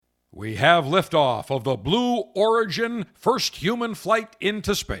We have liftoff of the Blue Origin first human flight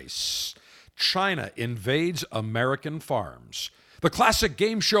into space. China invades American farms. The classic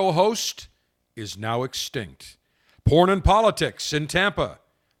game show host is now extinct. Porn and politics in Tampa.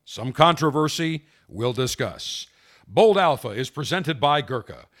 Some controversy we'll discuss. Bold Alpha is presented by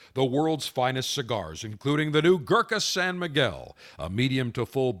Gurkha, the world's finest cigars, including the new Gurkha San Miguel, a medium to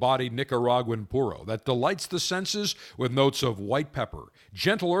full-bodied Nicaraguan puro that delights the senses with notes of white pepper,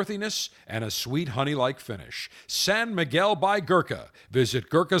 gentle earthiness, and a sweet honey-like finish. San Miguel by Gurkha. Visit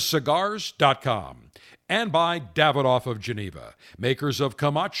GurkhaCigars.com. And by Davidoff of Geneva, makers of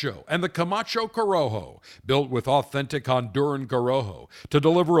Camacho and the Camacho Corojo, built with authentic Honduran Corojo to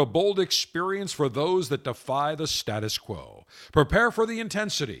deliver a bold experience for those that defy the status quo. Prepare for the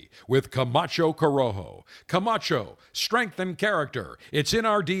intensity with Camacho Corojo. Camacho, strength and character. It's in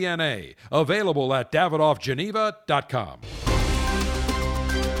our DNA. Available at DavidoffGeneva.com.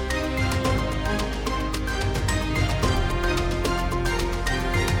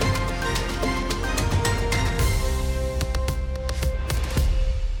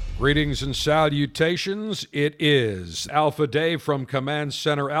 Greetings and salutations. It is Alpha Dave from Command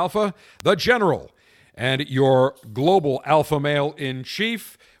Center Alpha, the General, and your global Alpha Male in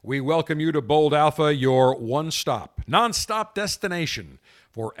Chief. We welcome you to Bold Alpha, your one-stop, non-stop destination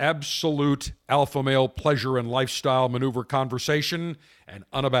for absolute Alpha Male pleasure and lifestyle maneuver conversation and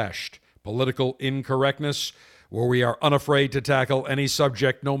unabashed political incorrectness, where we are unafraid to tackle any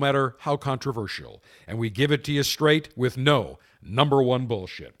subject, no matter how controversial. And we give it to you straight with no number one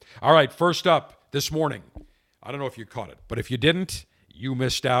bullshit. All right, first up this morning, I don't know if you caught it, but if you didn't, you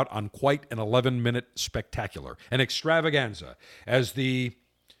missed out on quite an 11-minute spectacular, an extravaganza, as the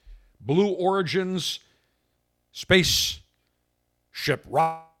Blue Origin's spaceship,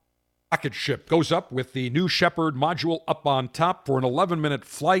 rocket ship, goes up with the New Shepard module up on top for an 11-minute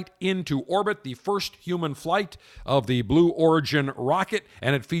flight into orbit, the first human flight of the Blue Origin rocket,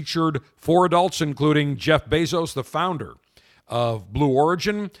 and it featured 4 adults, including Jeff Bezos, the founder of Blue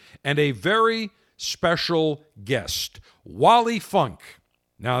Origin, and a very special guest, Wally Funk.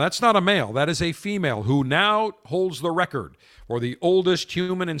 Now, that's not a male, that is a female who now holds the record for the oldest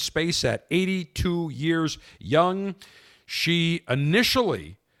human in space at 82 years young. She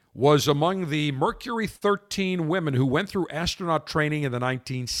initially was among the Mercury 13 women who went through astronaut training in the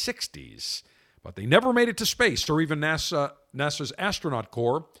 1960s, but they never made it to space or even NASA's astronaut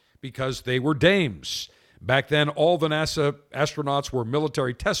corps because they were dames. Back then, all the NASA astronauts were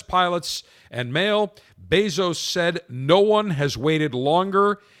military test pilots and male. Bezos said no one has waited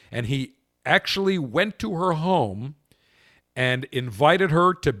longer, and he actually went to her home and invited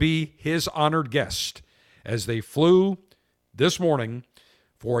her to be his honored guest as they flew this morning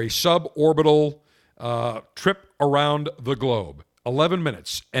for a suborbital trip around the globe. 11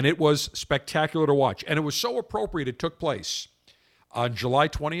 minutes, and it was spectacular to watch. And it was so appropriate it took place on July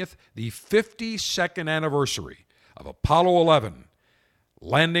 20th, the 52nd anniversary of Apollo 11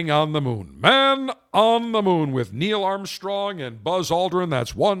 landing on the moon. Man on the moon with Neil Armstrong and Buzz Aldrin.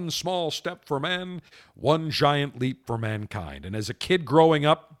 That's one small step for man, one giant leap for mankind. And as a kid growing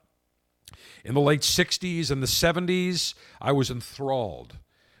up in the late 60s and the 70s, I was enthralled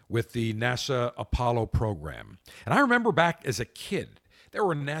with the NASA Apollo program. And I remember back as a kid, there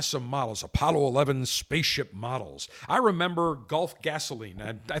were NASA models, Apollo 11 spaceship models. I remember Gulf gasoline.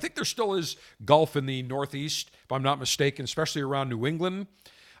 And I think there still is Gulf in the Northeast, if I'm not mistaken, especially around New England.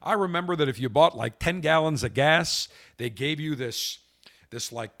 I remember that if you bought like 10 gallons of gas, they gave you this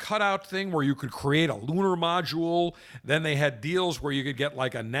like cutout thing where you could create a lunar module. Then they had deals where you could get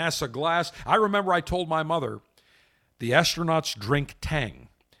like a NASA glass. I remember I told my mother, the astronauts drink Tang.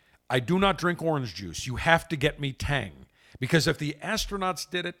 I do not drink orange juice. You have to get me Tang. Because if the astronauts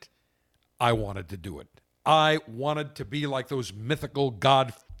did it, I wanted to do it. I wanted to be like those mythical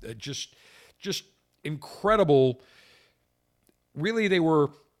god, just incredible. Really, they were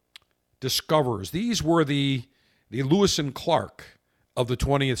discoverers. These were the Lewis and Clark of the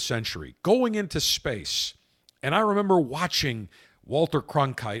 20th century, going into space. And I remember watching Walter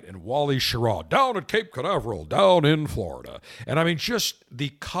Cronkite and Wally Schirra down at Cape Canaveral, down in Florida. And I mean, just the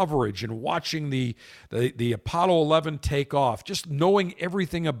coverage and watching the Apollo 11 take off, just knowing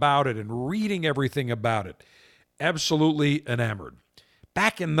everything about it and reading everything about it. Absolutely enamored.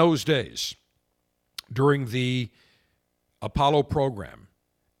 Back in those days, during the Apollo program,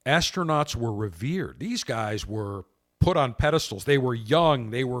 astronauts were revered. These guys were put on pedestals. They were young,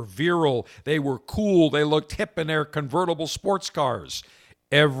 they were virile, they were cool, they looked hip in their convertible sports cars.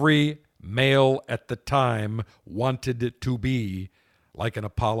 Every male at the time wanted to be like an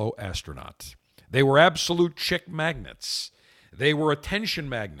Apollo astronaut. They were absolute chick magnets. They were attention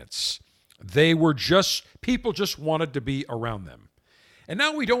magnets. People just wanted to be around them. And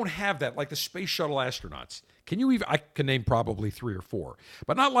now we don't have that, like the space shuttle astronauts. I can name probably 3 or 4,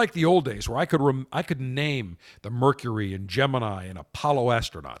 but not like the old days where I could name the Mercury and Gemini and Apollo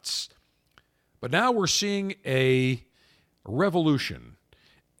astronauts. But now we're seeing a revolution,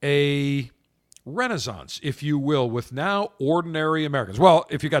 a renaissance, if you will, with now ordinary Americans. Well,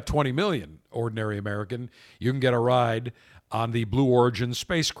 if you got 20 million ordinary American, you can get a ride on the Blue Origin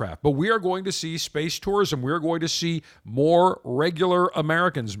spacecraft. But we are going to see space tourism. We're going to see more regular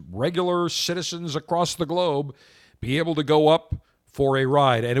Americans, regular citizens across the globe, be able to go up for a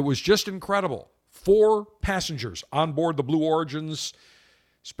ride. And it was just incredible. 4 passengers on board the Blue Origin's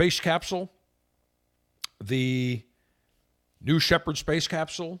space capsule, the New Shepard space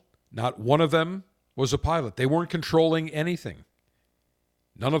capsule. Not one of them was a pilot. They weren't controlling anything.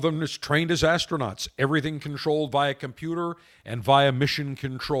 None of them was trained as astronauts. Everything controlled via computer and via mission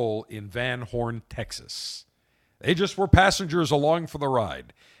control in Van Horn, Texas. They just were passengers along for the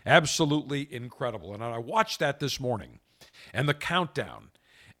ride. Absolutely incredible. And I watched that this morning and the countdown.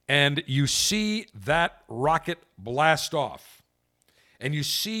 And you see that rocket blast off. And you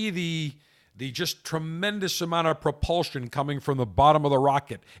see the just tremendous amount of propulsion coming from the bottom of the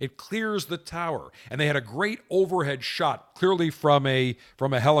rocket. It clears the tower. And they had a great overhead shot, clearly from a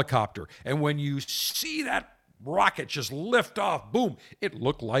helicopter. And when you see that rocket just lift off, boom, it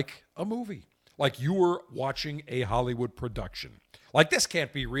looked like a movie. Like you were watching a Hollywood production. Like, this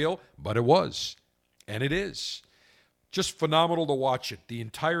can't be real, but it was. And it is. Just phenomenal to watch it. The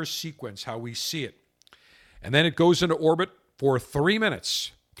entire sequence, how we see it. And then it goes into orbit for 3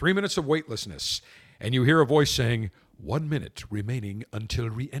 minutes. 3 minutes of weightlessness, and you hear a voice saying, 1 minute remaining until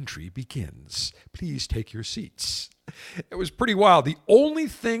re-entry begins. Please take your seats. It was pretty wild. The only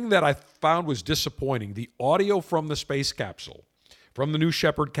thing that I found was disappointing, the audio from the space capsule, from the New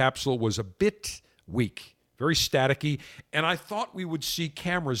Shepard capsule, was a bit weak, very staticky, and I thought we would see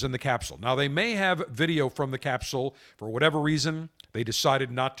cameras in the capsule. Now, they may have video from the capsule. For whatever reason, they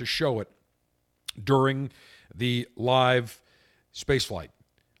decided not to show it during the live spaceflight.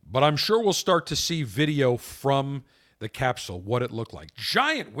 But I'm sure we'll start to see video from the capsule, what it looked like.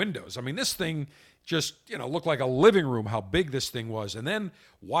 Giant windows. I mean, this thing just, looked like a living room, how big this thing was. And then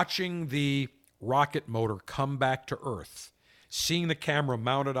watching the rocket motor come back to Earth, seeing the camera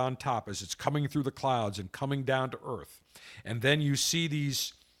mounted on top as it's coming through the clouds and coming down to Earth. And then you see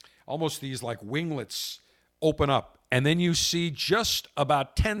these like winglets open up. And then you see just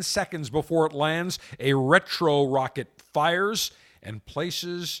about 10 seconds before it lands, a retro rocket fires and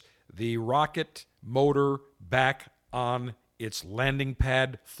places the rocket motor back on its landing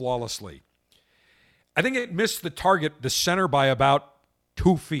pad flawlessly. I think it missed the target, the center, by about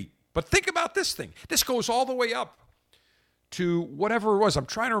 2 feet. But think about this thing. This goes all the way up to whatever it was. I'm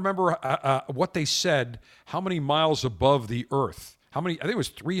trying to remember what they said, how many miles above the Earth. I think it was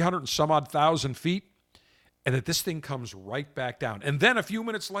 300 and some odd thousand feet. And that this thing comes right back down. And then a few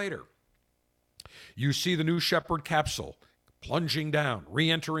minutes later, you see the New Shepard capsule plunging down,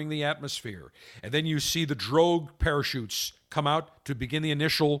 re-entering the atmosphere. And then you see the drogue parachutes come out to begin the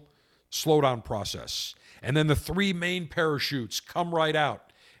initial slowdown process. And then the 3 main parachutes come right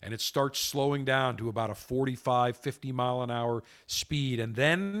out, and it starts slowing down to about a 45, 50 mile an hour speed, and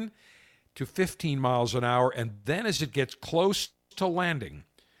then to 15 miles an hour. And then as it gets close to landing,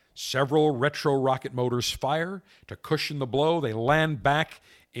 several retro rocket motors fire to cushion the blow. They land back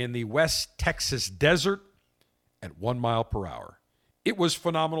in the West Texas desert at 1 mile per hour. It was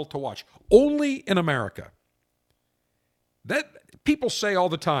phenomenal to watch. Only in America. That people say all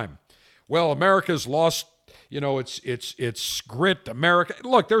the time, well, America's lost, its grit. America.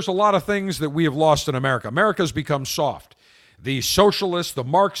 Look, there's a lot of things that we have lost in America. America's become soft. The socialists, the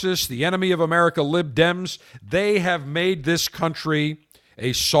Marxists, the enemy of America, Lib Dems, they have made this country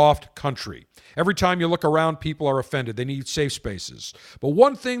a soft country. Every time you look around, people are offended. They need safe spaces. But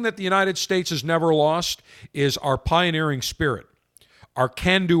one thing that the United States has never lost is our pioneering spirit, our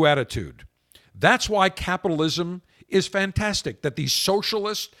can-do attitude. That's why capitalism is fantastic, that these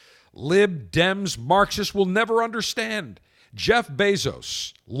socialists, Lib Dems, Marxists will never understand. Jeff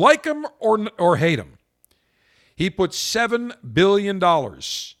Bezos, like him or hate him, he put $7 billion,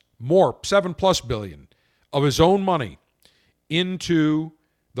 more, $7+ billion of his own money into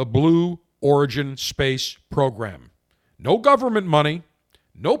the Blue Origin space program. No government money,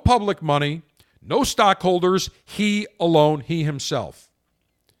 no public money, no stockholders, he alone, he himself.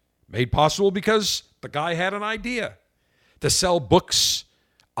 Made possible because the guy had an idea to sell books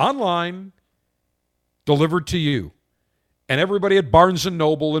online delivered to you. And everybody at Barnes &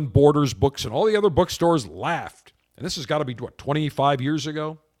 Noble and Borders Books and all the other bookstores laughed and this has got to be, 25 years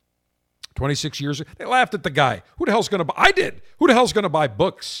ago? 26 years ago? They laughed at the guy. Who the hell's going to buy? I did. Who the hell's going to buy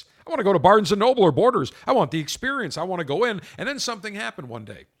books? I want to go to Barnes & Noble or Borders. I want the experience. I want to go in. And then something happened one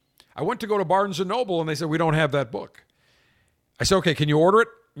day. I went to go to Barnes & Noble, and they said, we don't have that book. I said, okay, can you order it?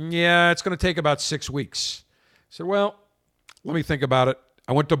 Yeah, it's going to take about 6 weeks. I said, well, let me think about it.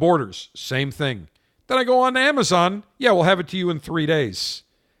 I went to Borders. Same thing. Then I go on to Amazon. Yeah, we'll have it to you in 3 days.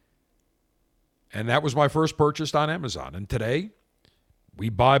 And that was my first purchase on Amazon. And today, we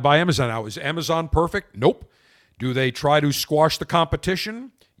buy by Amazon. Now, is Amazon perfect? Nope. Do they try to squash the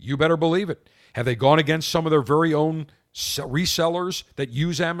competition? You better believe it. Have they gone against some of their very own resellers that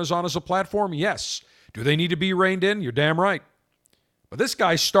use Amazon as a platform? Yes. Do they need to be reined in? You're damn right. But this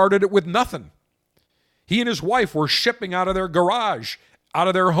guy started it with nothing. He and his wife were shipping out of their garage, out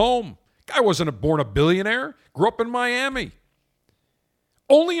of their home. Guy wasn't born a billionaire. Grew up in Miami.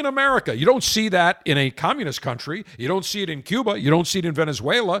 Only in America. You don't see that in a communist country. You don't see it in Cuba. You don't see it in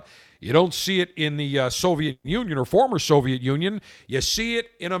Venezuela. You don't see it in the Soviet Union or former Soviet Union. You see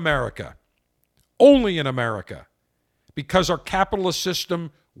it in America. Only in America. Because our capitalist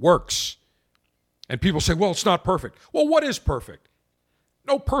system works. And people say, well, it's not perfect. Well, what is perfect?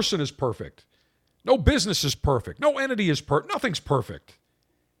 No person is perfect. No business is perfect. No entity is perfect. Nothing's perfect.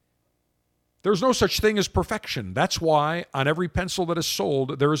 There's no such thing as perfection. That's why on every pencil that is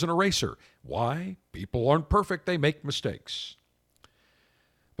sold, there is an eraser. Why? People aren't perfect. They make mistakes.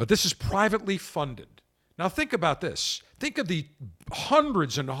 But this is privately funded. Now think about this. Think of the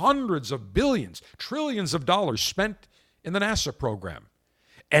hundreds and hundreds of billions, trillions of dollars spent in the NASA program.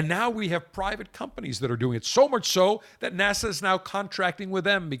 And now we have private companies that are doing it, so much so that NASA is now contracting with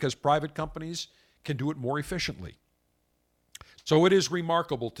them because private companies can do it more efficiently. So it is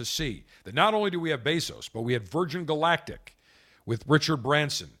remarkable to see that not only do we have Bezos, but we had Virgin Galactic with Richard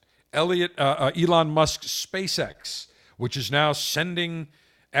Branson, Elon Musk's SpaceX, which is now sending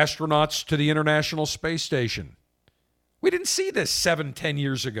astronauts to the International Space Station. We didn't see this 7-10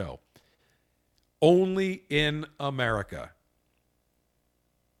 years ago. Only in America.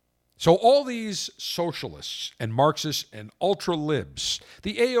 So all these socialists and Marxists and ultra-libs,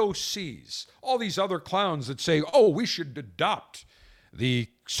 the AOCs, all these other clowns that say, oh, we should adopt the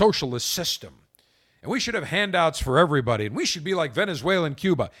socialist system, and we should have handouts for everybody, and we should be like Venezuela and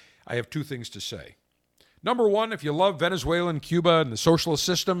Cuba. I have two things to say. Number one, if you love Venezuela and Cuba and the socialist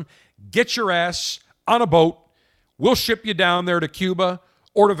system, get your ass on a boat. We'll ship you down there to Cuba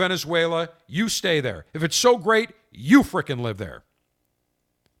or to Venezuela. You stay there. If it's so great, you frickin' live there.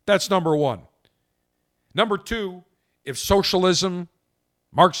 That's number one. Number two, if socialism,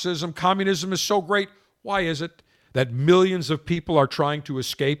 Marxism, communism is so great, why is it that millions of people are trying to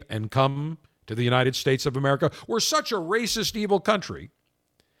escape and come to the United States of America? We're such a racist, evil country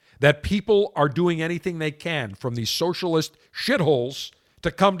that people are doing anything they can from these socialist shitholes to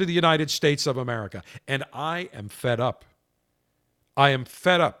come to the United States of America. And I am fed up. I am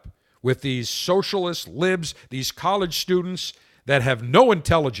fed up with these socialist libs, these college students that have no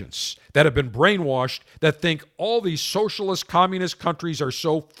intelligence, that have been brainwashed, that think all these socialist communist countries are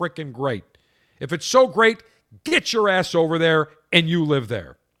so frickin' great. If it's so great, get your ass over there and you live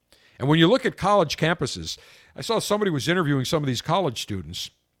there. And when you look at college campuses, I saw somebody was interviewing some of these college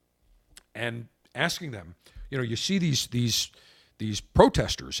students and asking them, you know, you see these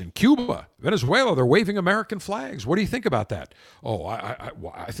protesters in Cuba, Venezuela, they're waving American flags. What do you think about that? Oh,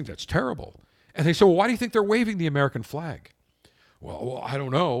 I think that's terrible. And they said, well, why do you think they're waving the American flag? Well, I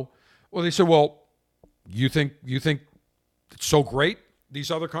don't know. Well, they said, well, you think it's so great, these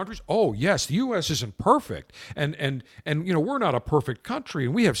other countries? Oh, yes, the U.S. isn't perfect. And you know, we're not a perfect country,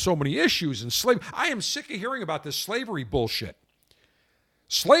 and we have so many issues. And I am sick of hearing about this slavery bullshit.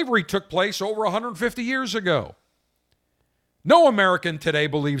 Slavery took place over 150 years ago. No American today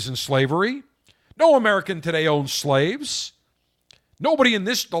believes in slavery. No American today owns slaves. Nobody in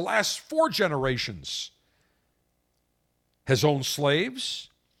the last 4 generations has owned slaves.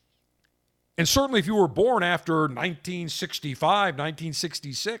 And certainly if you were born after 1965,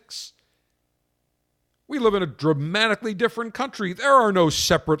 1966, we live in a dramatically different country. There are no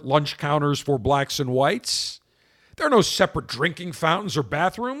separate lunch counters for blacks and whites. There are no separate drinking fountains or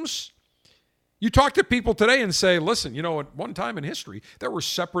bathrooms. You talk to people today and say, listen, you know, at one time in history, there were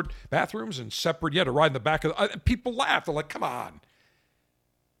separate bathrooms and separate, to ride in the back of people laugh. They're like, come on.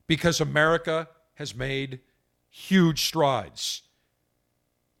 Because America has made huge strides.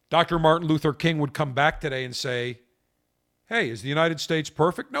 Dr. Martin Luther King would come back today and say, hey, is the United States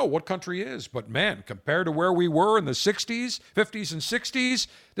perfect? No, what country is? But man, compared to where we were in the 60s, 50s, and 60s,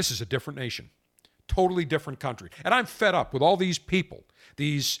 this is a different nation. Totally different country. And I'm fed up with all these people,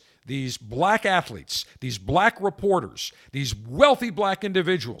 these these black athletes, these black reporters, these wealthy black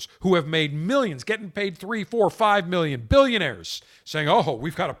individuals who have made millions, getting paid 3, 4, 5 million, billionaires, saying, "Oh,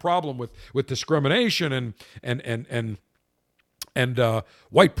 we've got a problem with discrimination and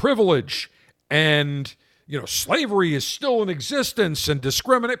white privilege, and slavery is still in existence and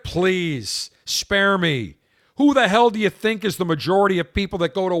discriminate." Please spare me. Who the hell do you think is the majority of people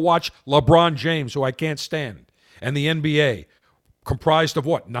that go to watch LeBron James, who I can't stand, and the NBA? Comprised of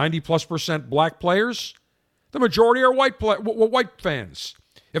what, 90+% black players? The majority are white fans.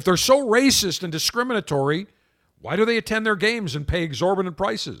 If they're so racist and discriminatory, why do they attend their games and pay exorbitant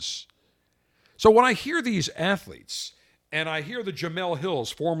prices? So when I hear these athletes, and I hear the Jamel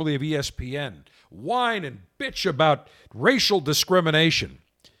Hills, formerly of ESPN, whine and bitch about racial discrimination,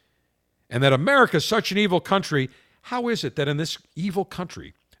 and that America is such an evil country, how is it that in this evil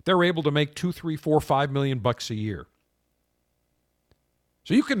country they're able to make $2, $3, $4, $5 million bucks a year?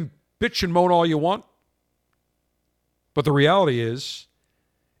 So you can bitch and moan all you want, but the reality is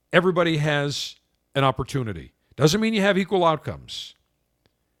everybody has an opportunity. Doesn't mean you have equal outcomes.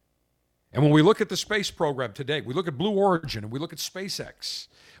 And when we look at the space program today, we look at Blue Origin, and we look at SpaceX,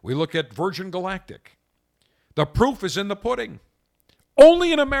 we look at Virgin Galactic, the proof is in the pudding.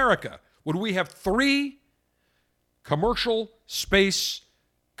 Only in America would we have 3 commercial space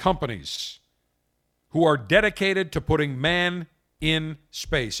companies who are dedicated to putting man in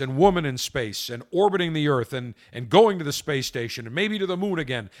space and woman in space and orbiting the Earth and going to the space station and maybe to the moon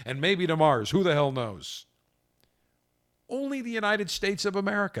again and maybe to Mars. Who the hell knows? Only the United States of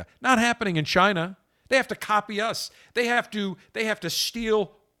America. Not happening in China. They have to copy us. They have to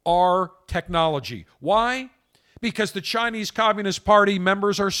steal our technology. Why? Because the Chinese Communist Party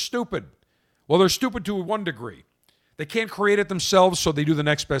members are stupid. Well, they're stupid to one degree. They can't create it themselves, so they do the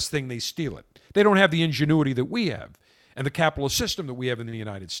next best thing. They steal it. They don't have the ingenuity that we have and the capitalist system that we have in the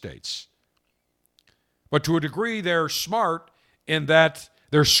United States. But to a degree, they're smart in that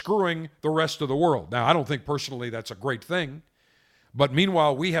they're screwing the rest of the world. Now, I don't think personally that's a great thing. But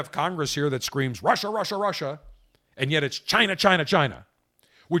meanwhile, we have Congress here that screams, Russia, Russia, Russia, and yet it's China, China, China,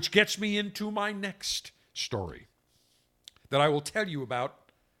 which gets me into my next story that I will tell you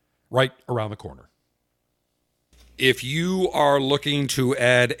about right around the corner. If you are looking to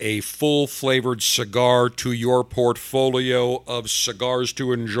add a full-flavored cigar to your portfolio of cigars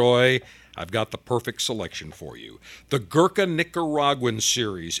to enjoy, I've got the perfect selection for you. The Gurkha Nicaraguan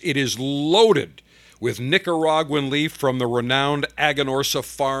series. It is loaded with Nicaraguan leaf from the renowned Aganorsa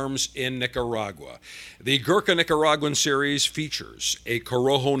farms in Nicaragua. The Gurkha Nicaraguan series features a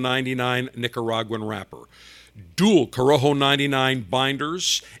Corojo 99 Nicaraguan wrapper, dual Corojo 99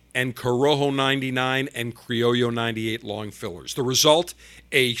 binders, and Corojo 99 and Criollo 98 long fillers. The result,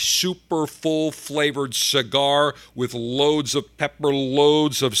 a super full flavored cigar with loads of pepper,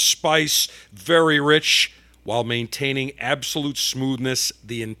 loads of spice, very rich, while maintaining absolute smoothness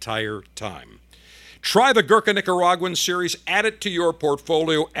the entire time. Try the Gurkha Nicaraguan series, add it to your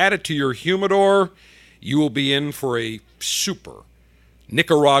portfolio, add it to your humidor. You will be in for a super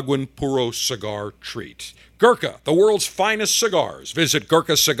Nicaraguan puro cigar treat. Gurkha, the world's finest cigars. Visit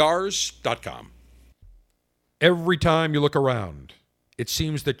GurkhaCigars.com. Every time you look around, it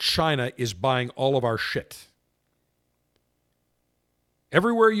seems that China is buying all of our shit.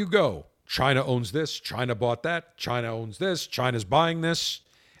 Everywhere you go, China owns this, China bought that, China owns this, China's buying this.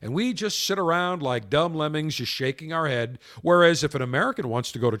 And we just sit around like dumb lemmings just shaking our head. Whereas if an American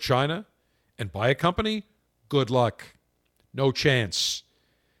wants to go to China and buy a company, good luck. No chance.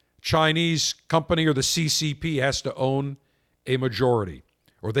 Chinese company or the CCP has to own a majority,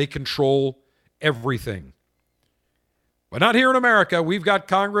 or they control everything. But not here in America. We've got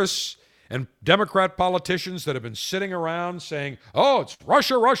Congress and Democrat politicians that have been sitting around saying, oh, it's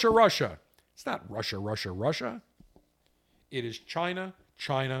Russia, Russia, Russia. It's not Russia, Russia, Russia. It is China,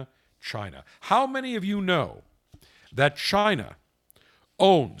 China, China. How many of you know that China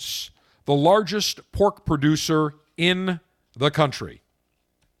owns the largest pork producer in the country?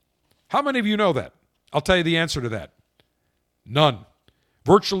 How many of you know that? I'll tell you the answer to that. None.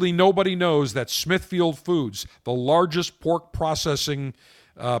 Virtually nobody knows that Smithfield Foods, the largest pork processing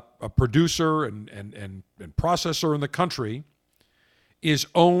producer and processor in the country, is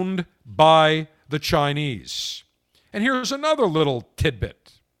owned by the Chinese. And here's another little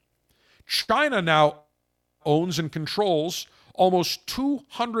tidbit. China now owns and controls almost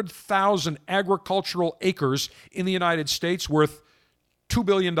 200,000 agricultural acres in the United States worth $2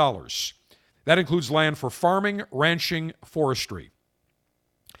 billion. That includes land for farming, ranching, forestry.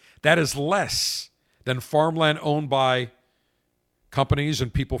 That is less than farmland owned by companies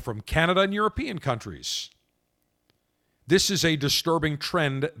and people from Canada and European countries. this is a disturbing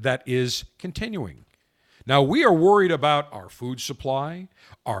trend that is continuing. Now, we are worried about our food supply,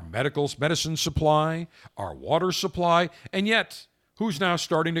 our medicine supply, our water supply, and yet, who's now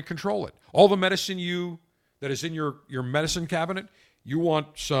starting to control it? All the medicine that is in your medicine cabinet, you want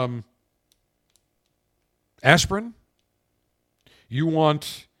some aspirin? You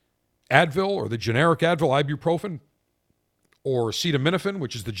want Advil or the generic Advil, ibuprofen, or acetaminophen,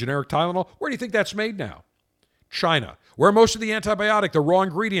 which is the generic Tylenol? Where do you think that's made now? China. Where are most of the antibiotic, the raw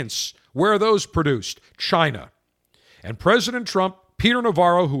ingredients, where are those produced? China. And President Trump, Peter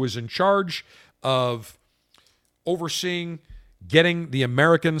Navarro, who is in charge of overseeing getting the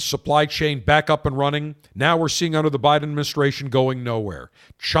American supply chain back up and running, now we're seeing under the Biden administration going nowhere.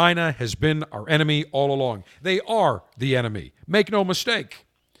 China has been our enemy all along. They are the enemy. Make no mistake.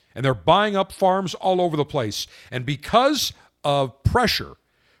 And they're buying up farms all over the place. And because of pressure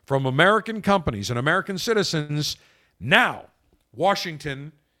from American companies and American citizens, now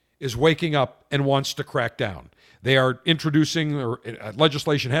Washington is waking up and wants to crack down. They are introducing, or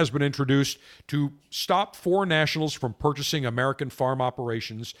legislation has been introduced to stop foreign nationals from purchasing American farm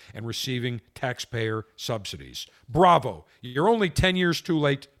operations and receiving taxpayer subsidies. Bravo. You're only 10 years too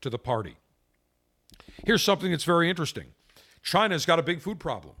late to the party. Here's something that's very interesting. China's got a big food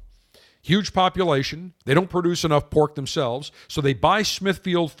problem. Huge population. They don't produce enough pork themselves, so they buy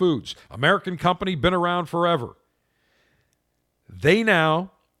Smithfield Foods, American company, been around forever. They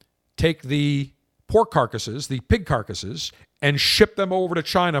now take the pork carcasses, the pig carcasses, and ship them over to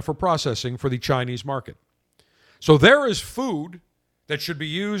China for processing for the Chinese market. So there is food that should be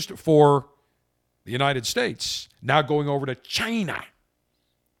used for the United States now going over to China.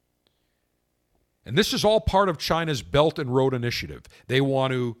 And this is all part of China's Belt and Road Initiative. They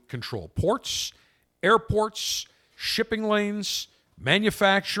want to control ports, airports, shipping lanes,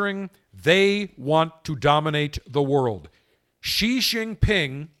 manufacturing. They want to dominate the world. Xi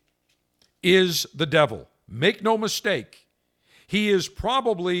Jinping is the devil. Make no mistake. He is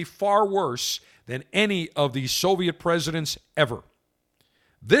probably far worse than any of the Soviet presidents ever.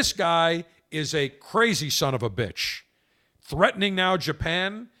 This guy is a crazy son of a bitch, threatening now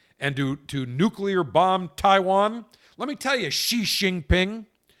Japan and to nuclear bomb Taiwan. Let me tell you, Xi Jinping,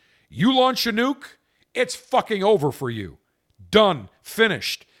 you launch a nuke, it's fucking over for you. Done.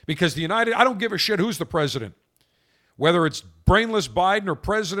 Finished. Because I don't give a shit who's the president. Whether it's brainless Biden or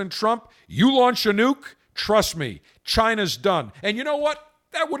President Trump, you launch a nuke, trust me, China's done. And you know what?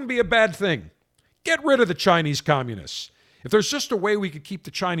 That wouldn't be a bad thing. Get rid of the Chinese communists. If there's just a way we could keep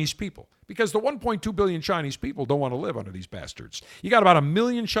the Chinese people, because the 1.2 billion Chinese people don't want to live under these bastards. You got about 1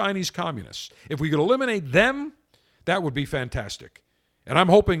 million Chinese communists. If we could eliminate them, that would be fantastic. And I'm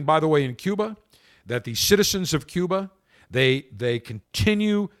hoping, by the way, in Cuba, that the citizens of Cuba, they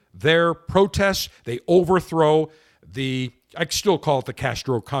continue their protests. They overthrow I still call it the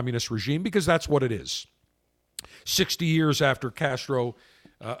Castro communist regime because that's what it is. 60 years after Castro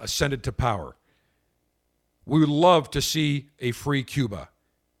ascended to power. We would love to see a free Cuba.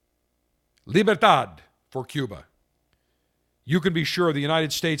 Libertad for Cuba. You can be sure the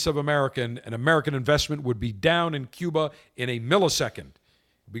United States of America and American investment would be down in Cuba in a millisecond.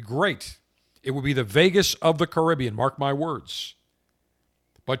 It would be great. It would be the Vegas of the Caribbean, mark my words.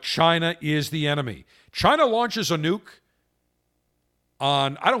 But China is the enemy. China launches a nuke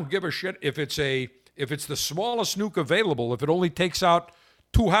on, I don't give a shit if it's the smallest nuke available, if it only takes out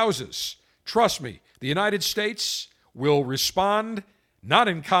 2 houses. Trust me, the United States will respond, not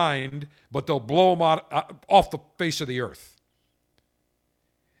in kind, but they'll blow them off the face of the earth.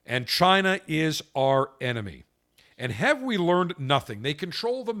 And China is our enemy. And have we learned nothing? They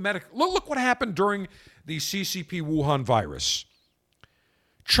control the medical. Look what happened during the CCP Wuhan virus.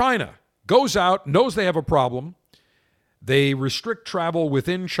 China goes out, knows they have a problem. They restrict travel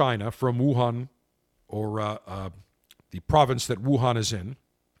within China from Wuhan, or the province that Wuhan is in.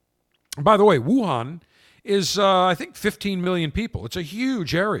 And by the way, Wuhan is, I think, 15 million people. It's a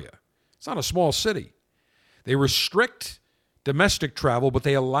huge area. It's not a small city. They restrict domestic travel, but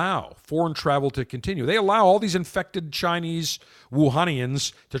they allow foreign travel to continue. They allow all these infected Chinese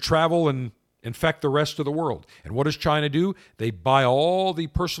Wuhanians to travel and infect the rest of the world. And what does China do? They buy all the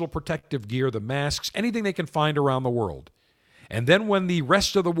personal protective gear, the masks, anything they can find around the world. And then when the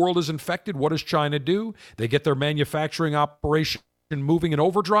rest of the world is infected, what does China do? They get their manufacturing operation moving in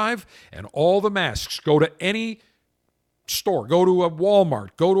overdrive, and all the masks go to any store. Go to a Walmart,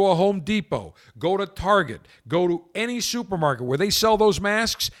 go to a Home Depot, go to Target, go to any supermarket where they sell those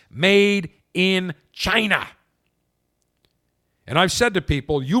masks, made in China. And I've said to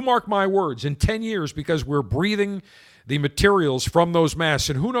people, you mark my words, in 10 years, because we're breathing the materials from those masks,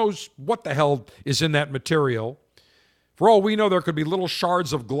 and who knows what the hell is in that material For all we know, there could be little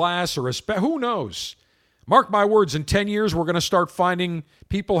shards of glass or who knows? Mark my words, in 10 years, we're going to start finding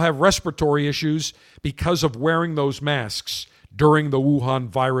people have respiratory issues because of wearing those masks during the Wuhan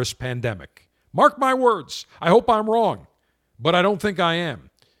virus pandemic. Mark my words. I hope I'm wrong, but I don't think I am.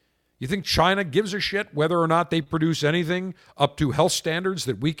 You think China gives a shit whether or not they produce anything up to health standards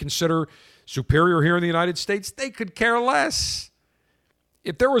that we consider superior here in the United States? They could care less.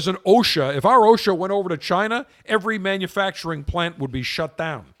 If there was an OSHA, if our OSHA went over to China, every manufacturing plant would be shut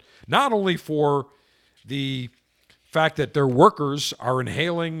down. Not only for the fact that their workers are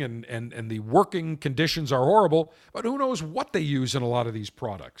inhaling and the working conditions are horrible, but who knows what they use in a lot of these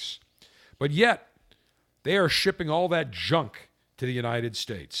products. But yet, they are shipping all that junk to the United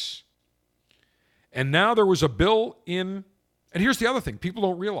States. And now there was a bill in, and here's the other thing, people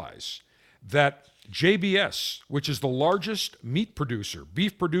don't realize that JBS, which is the largest meat producer,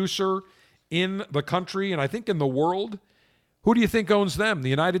 beef producer in the country, and I think in the world, who do you think owns them? The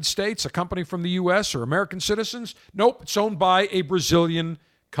United States, a company from the U.S., or American citizens? Nope, it's owned by a Brazilian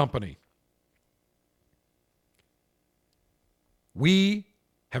company. We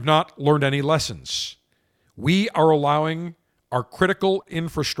have not learned any lessons. We are allowing our critical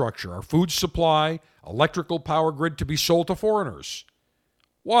infrastructure, our food supply, electrical power grid to be sold to foreigners.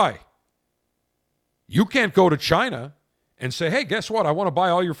 Why? You can't go to China and say, hey, guess what? I want to buy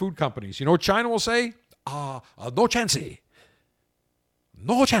all your food companies. You know what China will say? No chance.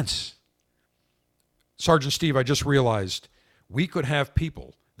 No chance. Sergeant Steve, I just realized we could have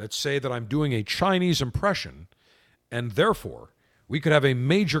people that say that I'm doing a Chinese impression, and therefore we could have a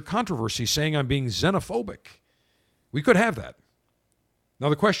major controversy saying I'm being xenophobic. We could have that. Now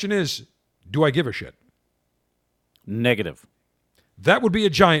the question is, do I give a shit? Negative. That would be a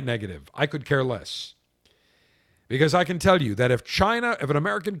giant negative. I could care less. Because I can tell you that if China, if an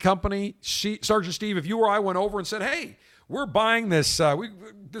American company, Sergeant Steve, if you or I went over and said, hey, we're buying this,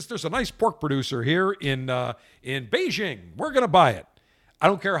 there's a nice pork producer here in Beijing. We're going to buy it. I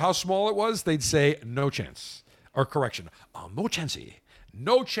don't care how small it was. They'd say no chance. Or correction, no chancey.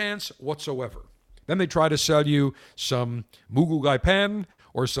 No chance whatsoever. Then they try to sell you some Mugu Gai Pan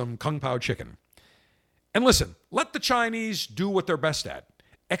or some Kung Pao chicken. And listen, let the Chinese do what they're best at,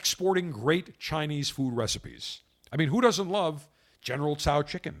 exporting great Chinese food recipes. I mean, who doesn't love General Tso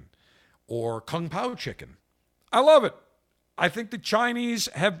chicken or Kung Pao chicken? I love it. I think the Chinese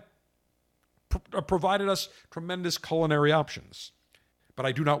have provided us tremendous culinary options, but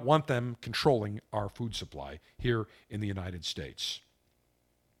I do not want them controlling our food supply here in the United States.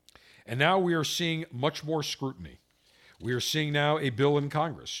 And now we are seeing much more scrutiny. We are seeing now a bill in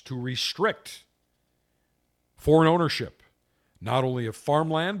Congress to restrict foreign ownership, not only of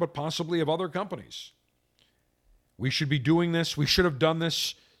farmland, but possibly of other companies. We should be doing this. We should have done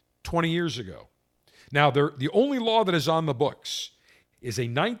this 20 years ago. Now, the only law that is on the books is a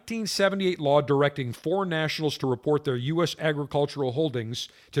 1978 law directing foreign nationals to report their U.S. agricultural holdings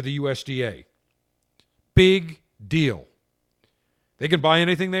to the USDA. Big deal. They can buy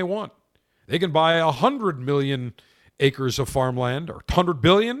anything they want. They can buy 100 million acres of farmland or 100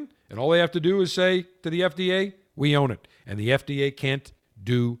 billion, and all they have to do is say to the FDA, we own it. And the FDA can't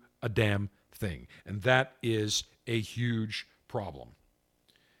do a damn thing. And that is a huge problem.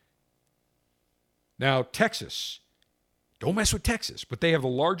 Now, Texas, don't mess with Texas, but they have the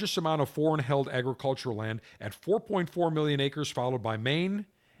largest amount of foreign-held agricultural land at 4.4 million acres, followed by Maine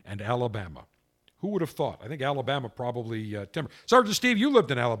and Alabama. Who would have thought? I think Alabama probably timber. Sergeant Steve, you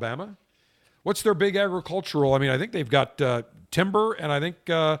lived in Alabama. What's their big agricultural? I mean, I think they've got timber and I think,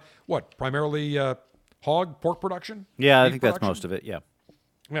 primarily pork production? Yeah, I think that's most of it, yeah.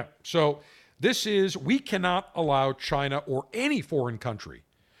 Yeah, so we cannot allow China or any foreign country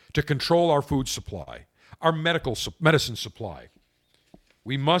to control our food supply, our medicine supply.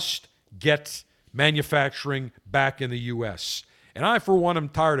 We must get manufacturing back in the U.S. And I, for one, am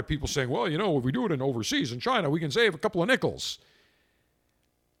tired of people saying, well, if we do it in overseas in China, we can save a couple of nickels.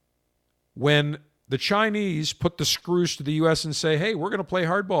 When the Chinese put the screws to the U.S. and say, hey, we're going to play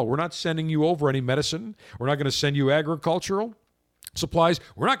hardball. We're not sending you over any medicine. We're not going to send you agricultural supplies.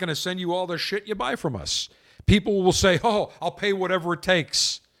 We're not going to send you all the shit you buy from us. People will say, oh, I'll pay whatever it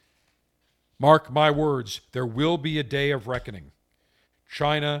takes. Mark my words, there will be a day of reckoning.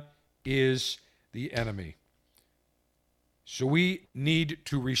 China is the enemy. So we need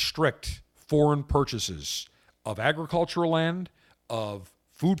to restrict foreign purchases of agricultural land, of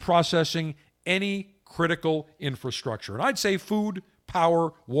food processing, any critical infrastructure. And I'd say food,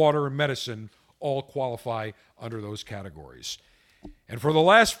 power, water, and medicine all qualify under those categories. And for the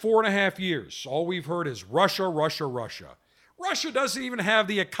last 4.5 years, all we've heard is Russia, Russia, Russia. Russia doesn't even have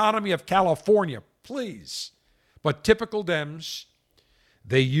the economy of California, please. But typical Dems,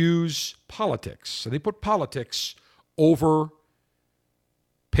 they use politics. So they put politics over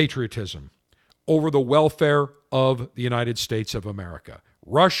patriotism, over the welfare of the United States of America.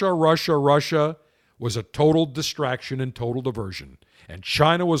 Russia was a total distraction and total diversion. And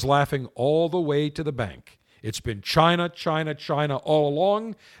China was laughing all the way to the bank. It's been China all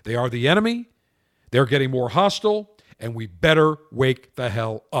along. They are the enemy. They're getting more hostile, and we better wake the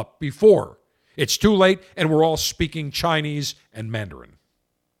hell up before it's too late and we're all speaking Chinese and Mandarin.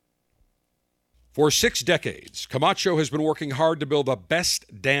 For 6 decades, Camacho has been working hard to build the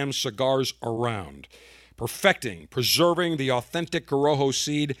best damn cigars around, perfecting, preserving the authentic Corojo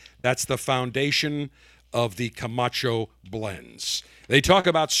seed. That's the foundation of the Camacho blends. They talk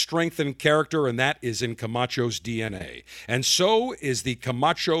about strength and character, and that is in Camacho's DNA. And so is the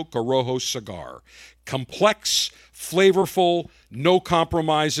Camacho Corojo cigar. Complex, flavorful, no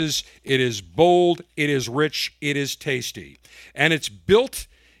compromises. It is bold, it is rich, it is tasty. And it's built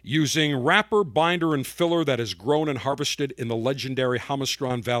using wrapper, binder, and filler that is grown and harvested in the legendary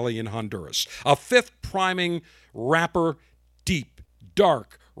Jamastran Valley in Honduras. A 5th priming wrapper, deep,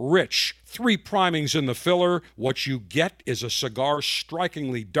 dark, rich, 3 primings in the filler. What you get is a cigar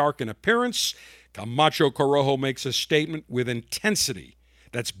strikingly dark in appearance. Camacho Corojo makes a statement with intensity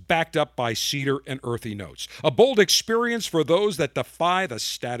that's backed up by cedar and earthy notes. A bold experience for those that defy the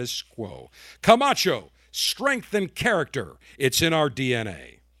status quo. Camacho, strength and character. It's in our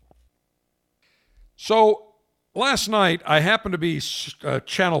DNA. So last night I happened to be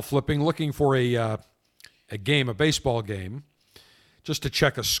channel flipping, looking for a baseball game, just to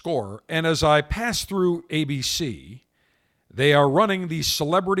check a score. And as I passed through ABC, they are running the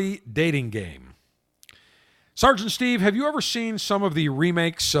celebrity dating game. Sergeant Steve, have you ever seen some of the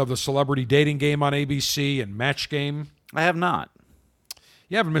remakes of the celebrity dating game on ABC and Match Game? I have not.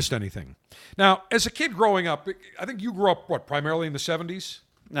 You haven't missed anything. Now, as a kid growing up, I think you grew up, primarily in the 70s?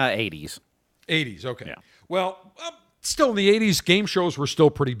 80s. 80s, okay. Yeah. Well, still in the 80s, game shows were still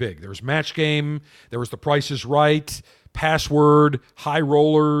pretty big. There was Match Game, there was The Price is Right, Password, High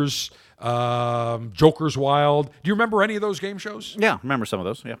Rollers, Joker's Wild. Do you remember any of those game shows? Yeah, remember some of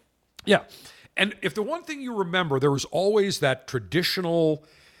those, yeah. Yeah. And if the one thing you remember, there was always that traditional,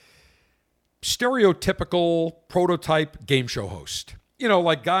 stereotypical prototype game show host. You know,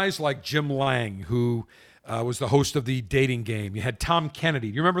 like guys like Jim Lang, who was the host of the dating game. You had Tom Kennedy.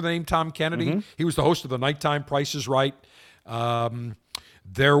 Do you remember the name Tom Kennedy? Mm-hmm. He was the host of the nighttime Price is Right.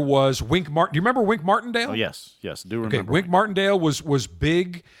 There was Wink Martin. Do you remember Wink Martindale? Oh, yes, do remember. Okay, Wink Martindale was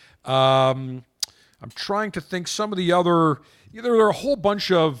big. I'm trying to think some of the other. There are a whole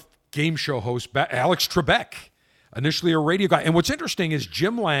bunch of game show hosts. Alex Trebek, initially a radio guy. And what's interesting is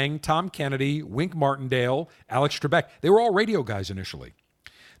Jim Lang, Tom Kennedy, Wink Martindale, Alex Trebek. They were all radio guys initially.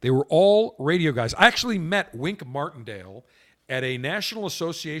 They were all radio guys. I actually met Wink Martindale at a National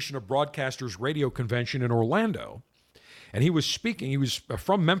Association of Broadcasters radio convention in Orlando. And he was speaking. He was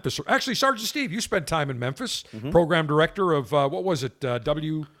from Memphis. Actually, Sergeant Steve, you spent time in Memphis. Mm-hmm. Program director of, what was it, REC?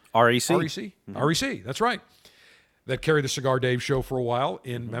 REC. Mm-hmm. REC, that's right. That carried the Cigar Dave show for a while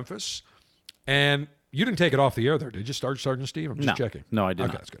in mm-hmm. Memphis. And you didn't take it off the air there, did you, Sergeant Steve? I'm just checking. No, I did not.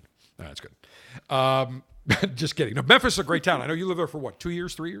 Okay, that's good. That's good. Just kidding. No, Memphis is a great town. I know you lived there for what, 2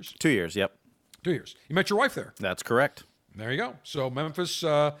 years, 3 years? 2 years, yep. 2 years. You met your wife there. That's correct. There you go. So Memphis,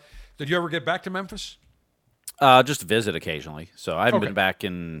 did you ever get back to Memphis? Just visit occasionally. So I haven't been back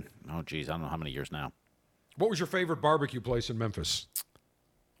in, I don't know how many years now. What was your favorite barbecue place in Memphis?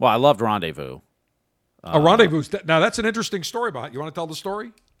 Well, I loved Rendezvous. Rendezvous. Now, that's an interesting story about it. You want to tell the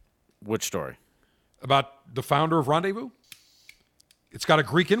story? Which story? About the founder of Rendezvous? It's got a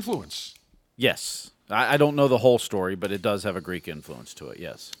Greek influence. Yes. I don't know the whole story, but it does have a Greek influence to it,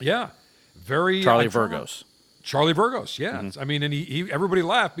 yes. Yeah. Very. Charlie Vergos. Charlie Vergos, yeah. Mm-hmm. I mean, and he everybody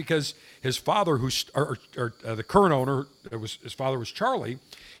laughed because his father, the current owner, his father was Charlie.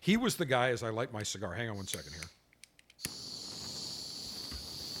 He was the guy, as I light my cigar. Hang on 1 second here.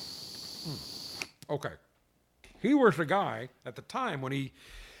 Okay. He was the guy at the time when he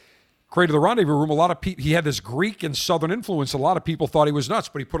created the Rendezvous Room. A lot of people, he had this Greek and Southern influence. A lot of people thought he was nuts,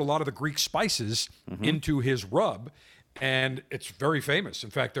 but he put a lot of the Greek spices mm-hmm. into his rub, and it's very famous. In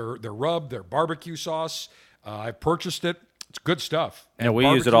fact, their rub, their barbecue sauce, I purchased it. It's good stuff. And yeah, we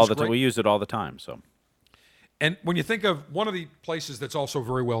use it all the time. We use it all the time. So, and when you think of one of the places that's also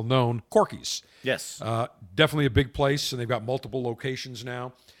very well known, Corky's. Yes, definitely a big place, and they've got multiple locations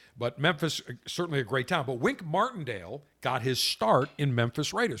now. But Memphis, certainly a great town. But Wink Martindale got his start in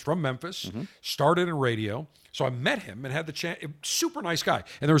Memphis radio. From Memphis, started in radio. So I met him and had the chance. Super nice guy.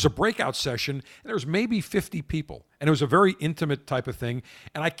 And there was a breakout session, and there was maybe 50 people. And it was a very intimate type of thing.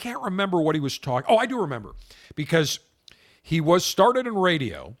 And I can't remember what he was talking. Oh, I do remember. Because he was started in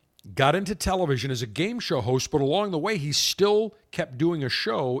radio, got into television as a game show host, but along the way, he still kept doing a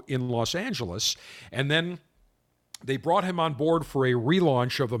show in Los Angeles. And then they brought him on board for a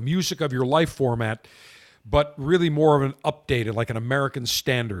relaunch of a Music of Your Life format, but really more of an updated, like an American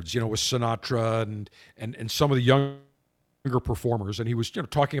Standards, with Sinatra and some of the younger performers. And he was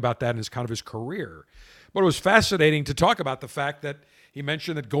talking about that in his kind of his career. But it was fascinating to talk about the fact that he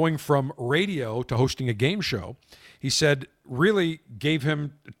mentioned that going from radio to hosting a game show, he said, really gave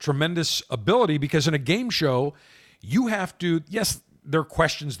him tremendous ability, because in a game show, you have to, yes, there are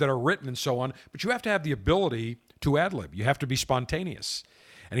questions that are written and so on, but you have to have the ability to ad-lib. You have to be spontaneous.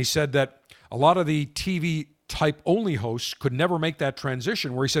 And he said that a lot of the TV type only hosts could never make that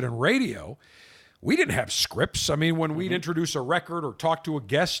transition, where he said in radio, we didn't have scripts. I mean, when we'd introduce a record or talk to a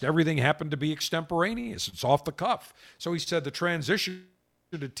guest, everything happened to be extemporaneous. It's off the cuff. So he said the transition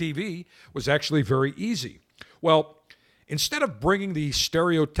to TV was actually very easy. Well, instead of bringing the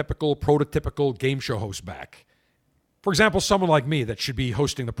stereotypical, prototypical game show host back, for example, someone like me that should be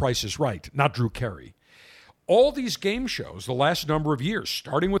hosting The Price is Right, not Drew Carey, all these game shows the last number of years,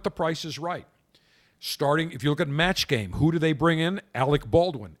 starting with The Price is Right, if you look at Match Game, who do they bring in? Alec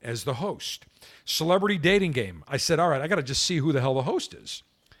Baldwin as the host. Celebrity Dating Game, I said, all right, I got to just see who the hell the host is.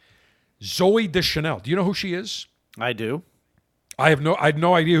 Zooey Deschanel. Do you know who she is? I do. I had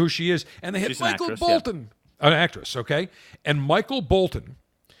no idea who she is. And they had She's Michael an actress, Bolton, an actress, okay? And Michael Bolton,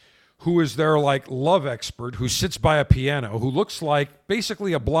 who is their love expert, who sits by a piano, who looks like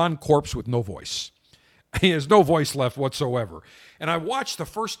basically a blonde corpse with no voice. He has no voice left whatsoever. And I watched the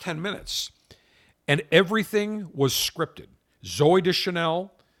first 10 minutes, and everything was scripted. Zooey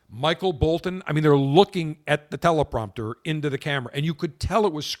Deschanel, Michael Bolton, I mean, they're looking at the teleprompter into the camera, and you could tell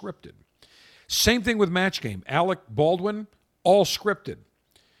it was scripted. Same thing with Match Game. Alec Baldwin, all scripted.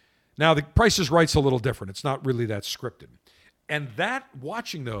 Now, The Price is Right's a little different. It's not really that scripted. And that,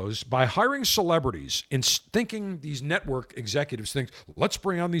 watching those, by hiring celebrities and thinking these network executives think, let's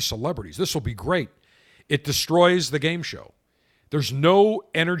bring on these celebrities, this will be great, it destroys the game show. There's no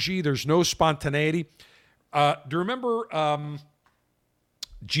energy. There's no spontaneity. Do you remember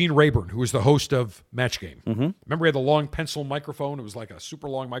Gene Rayburn, who was the host of Match Game? Mm-hmm. Remember he had the long pencil microphone? It was like a super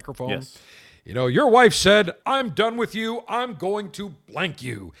long microphone. Yes. Your wife said, I'm done with you. I'm going to blank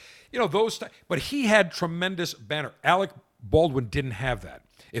you. But he had tremendous banter. Alec Baldwin didn't have that.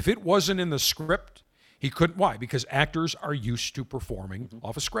 If it wasn't in the script, he couldn't. Why? Because actors are used to performing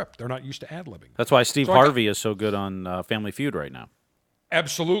off a script. They're not used to ad-libbing. That's why Steve Harvey is so good on Family Feud right now.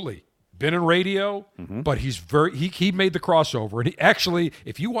 Absolutely. Been in radio, but he's he made the crossover. And he actually,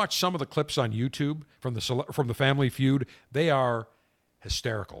 if you watch some of the clips on YouTube from the Family Feud, they are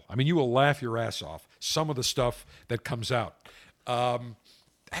hysterical. I mean, you will laugh your ass off, some of the stuff that comes out.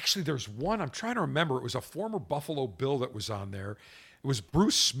 Actually, there's one, I'm trying to remember. It was a former Buffalo Bill that was on there. It was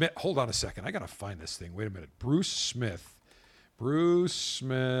Bruce Smith. Hold on a second. I got to find this thing. Wait a minute. Bruce Smith.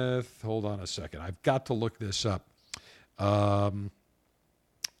 Hold on a second. I've got to look this up.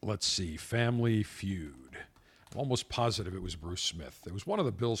 Let's see. Family Feud. I'm almost positive it was Bruce Smith. It was one of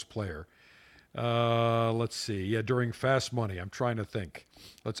the Bills player. Let's see. Yeah, during Fast Money. I'm trying to think.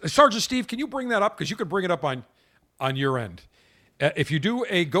 Sergeant Steve, can you bring that up? Because you can bring it up on your end. If you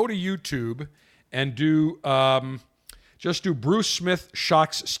go to YouTube and just do Bruce Smith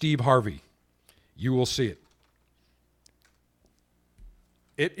shocks Steve Harvey, you will see it.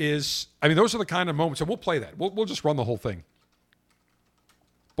 It is, those are the kind of moments, and we'll play that. We'll just run the whole thing.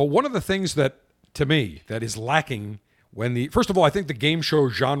 But one of the things that, to me, that is lacking first of all, I think the game show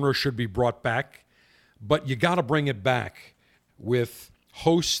genre should be brought back, but you got to bring it back with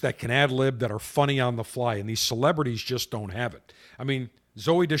hosts that can ad-lib, that are funny on the fly, and these celebrities just don't have it.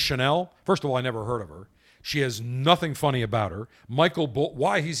 Zooey Deschanel, first of all, I never heard of her. She has nothing funny about her. Michael Bolton,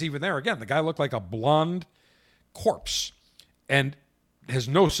 why he's even there? Again, the guy looked like a blonde corpse and has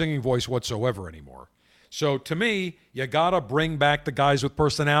no singing voice whatsoever anymore. So to me, you got to bring back the guys with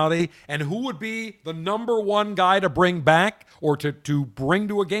personality. And who would be the number one guy to bring back or to bring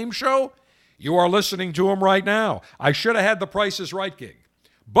to a game show? You are listening to him right now. I should have had the Price is Right gig.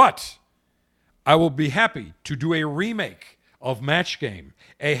 But I will be happy to do a remake of Match Game.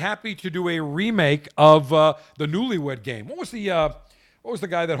 Happy to do a remake of the Newlywed Game. What was the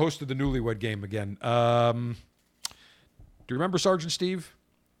guy that hosted the Newlywed Game again? Do you remember, Sergeant Steve?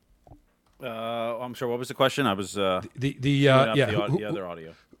 I'm sure. What was the question? I was the other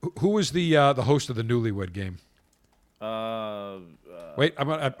audio. Who is the host of the Newlywed Game? Wait,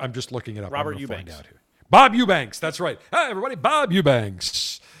 I'm just looking it up. Robert Eubanks. Bob Eubanks. That's right. Hi, everybody. Bob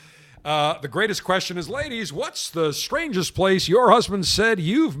Eubanks. The greatest question is, ladies, what's the strangest place your husband said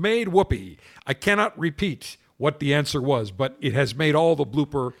you've made whoopee? I cannot repeat what the answer was, but it has made all the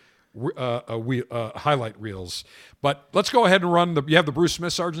blooper highlight reels. But let's go ahead and run you have the Bruce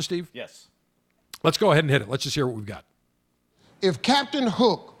Smith, Sergeant Steve? Yes. Let's go ahead and hit it. Let's just hear what we've got. If Captain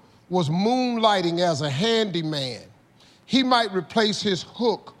Hook was moonlighting as a handyman, he might replace his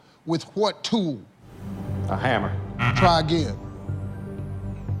hook with what tool? A hammer. Try again.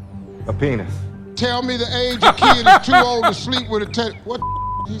 A penis. Tell me the age a kid is too old to sleep with a what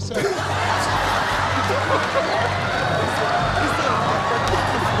he said?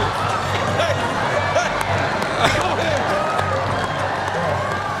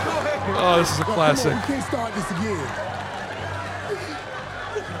 Oh, this is a classic. We can't start this again.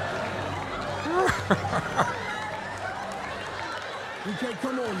 We can't,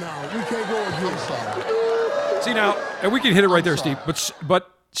 come on now. We can't go again, son. See now, and we can hit it right there, Steve.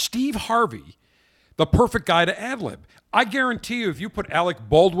 But Steve Harvey, the perfect guy to ad-lib. I guarantee you, if you put Alec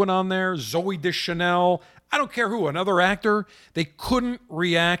Baldwin on there, Zooey Deschanel, I don't care who, another actor, they couldn't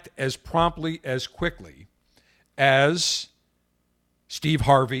react as promptly, as quickly as Steve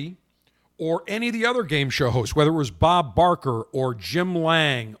Harvey or any of the other game show hosts, whether it was Bob Barker or Jim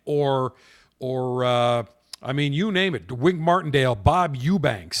Lang or you name it, Wink Martindale, Bob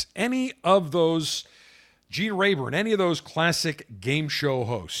Eubanks, any of those, Gene Rayburn, any of those classic game show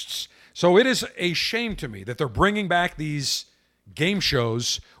hosts. So it is a shame to me that they're bringing back these game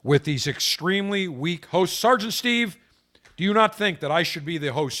shows with these extremely weak hosts. Sergeant Steve, do you not think that I should be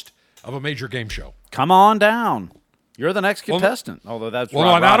the host of a major game show? Come on down. You're the next contestant. Although that's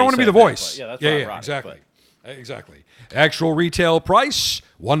well, no, I don't want to be the voice. Yeah, that's yeah, exactly. Actual retail price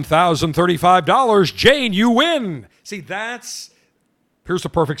 $1,035. Jane, you win. See, here's the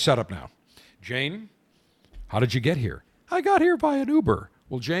perfect setup now. Jane, how did you get here? I got here by an Uber.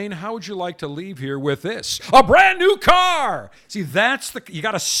 Well, Jane, how would you like to leave here with this? A brand new car. See, you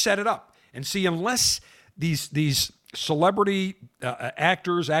got to set it up. And see, unless these celebrity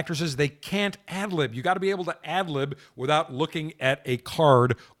actors, actresses, they can't ad-lib. You got to be able to ad-lib without looking at a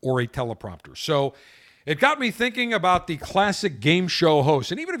card or a teleprompter. So it got me thinking about the classic game show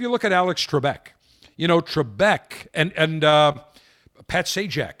hosts. And even if you look at Alex Trebek, Trebek and Pat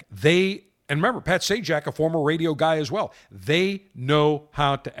Sajak, and remember, Pat Sajak, a former radio guy as well, they know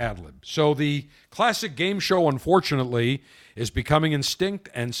how to ad-lib. So the classic game show, unfortunately, is becoming extinct,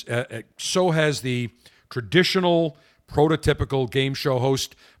 and so has the traditional, prototypical game show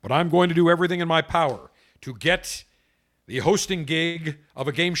host. But I'm going to do everything in my power to get the hosting gig of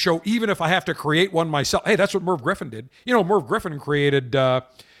a game show, even if I have to create one myself. Hey, that's what Merv Griffin did. Merv Griffin created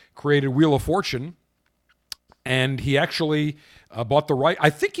Wheel of Fortune, and he actually bought the right. I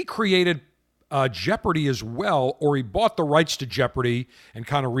think he created Jeopardy as well, or he bought the rights to Jeopardy and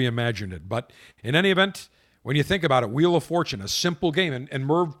kind of reimagined it. But in any event, when you think about it, Wheel of Fortune, a simple game, and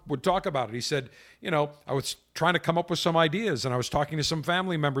Merv would talk about it. He said, I was trying to come up with some ideas, and I was talking to some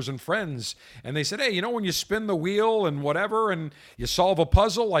family members and friends, and they said, hey, when you spin the wheel and whatever, and you solve a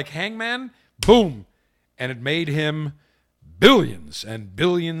puzzle like Hangman, boom, and it made him billions and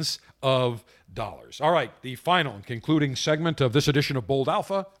billions of dollars. All right, the final and concluding segment of this edition of Bold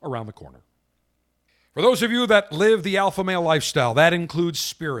Alpha, around the corner. For those of you that live the alpha male lifestyle, that includes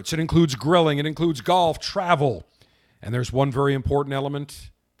spirits, it includes grilling, it includes golf, travel, and there's one very important element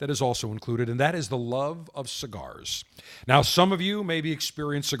that is also included, and that is the love of cigars. Now, some of you may be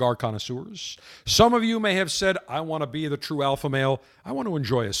experienced cigar connoisseurs. Some of you may have said, I want to be the true alpha male. I want to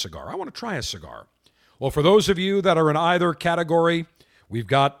enjoy a cigar. I want to try a cigar. Well, for those of you that are in either category, we've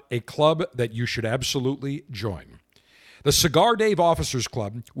got a club that you should absolutely join. The Cigar Dave Officers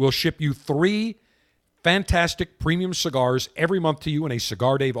Club will ship you 3 fantastic premium cigars every month to you in a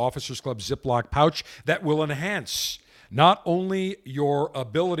Cigar Dave Officers Club Ziploc pouch that will enhance not only your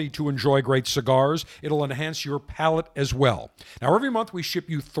ability to enjoy great cigars, it'll enhance your palate as well. Now, every month we ship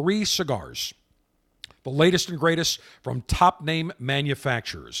you 3 cigars, the latest and greatest from top-name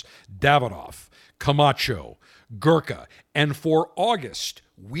manufacturers, Davidoff, Camacho, Gurkha. And for August,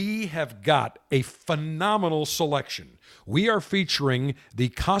 we have got a phenomenal selection. We are featuring the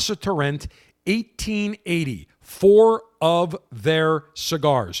Casa Torrent 1880, 4 of their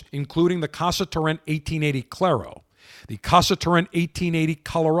cigars, including the Casa Torrent 1880 Claro, the Casa Torrent 1880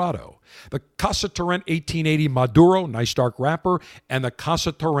 Colorado, the Casa Torrent 1880 Maduro, nice dark wrapper, and the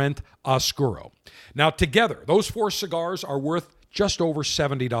Casa Torrent Oscuro. Now, together, those 4 cigars are worth just over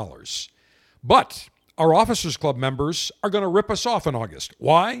 $70. But our Officers Club members are going to rip us off in August.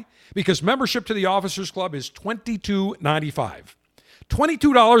 Why? Because membership to the Officers Club is $22.95.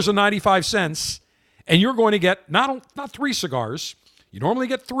 $22.95, and you're going to get not 3 cigars. You normally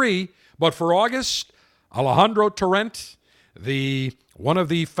get 3, but for August, Alejandro Torrent, one of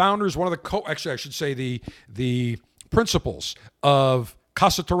the principals of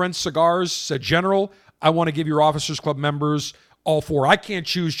Casa Torrent Cigars, said, General, I want to give your Officers Club members all 4. I can't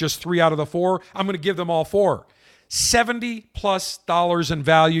choose just 3 out of the 4. I'm going to give them all 4. $70+ in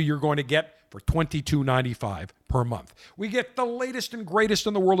value you're going to get for $22.95 per month. We get the latest and greatest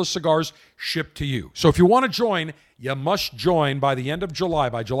in the world of cigars shipped to you. So if you want to join, you must join by the end of July,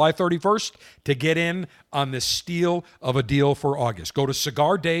 by July 31st, to get in on this steal of a deal for August. Go to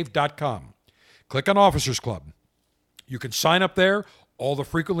CigarDave.com. Click on Officers Club. You can sign up there. All the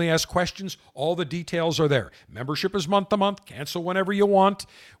frequently asked questions, all the details are there. Membership is month to month. Cancel whenever you want.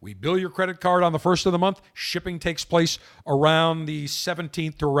 We bill your credit card on the first of the month. Shipping takes place around the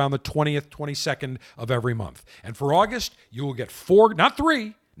 17th to around the 20th, 22nd of every month. And for August, you will get 4, not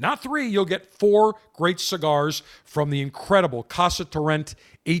 3, you'll get 4 great cigars from the incredible Casa Torrent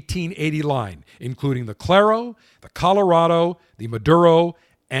 1880 line, including the Claro, the Colorado, the Maduro,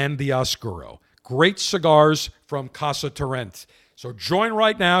 and the Oscuro. Great cigars from Casa Torrent. So join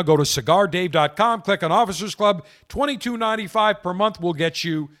right now. Go to CigarDave.com. Click on Officers Club. $22.95 per month will get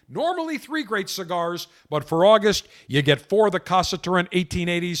you normally 3 great cigars, but for August, you get 4 of the Casa Torrent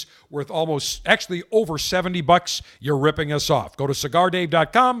 1880s worth actually over $70. You're ripping us off. Go to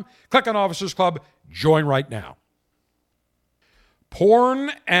CigarDave.com. Click on Officers Club. Join right now.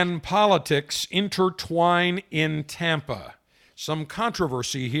 Porn and politics intertwine in Tampa. Some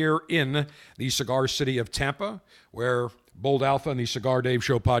controversy here in the cigar city of Tampa, where Bold Alpha and the Cigar Dave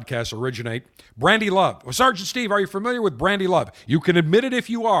Show podcast originate. Brandy Love. Well, Sergeant Steve, are you familiar with Brandy Love? You can admit it if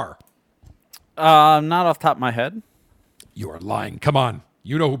you are. Not off the top of my head. You are lying. Come on.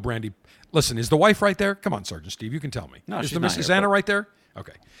 You know who Brandy... Listen, is the wife right there? Come on, Sergeant Steve, you can tell me. No, is she's the not Mrs. here, Anna right there?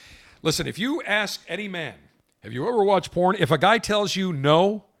 Okay. Listen, if you ask any man, have you ever watched porn? If a guy tells you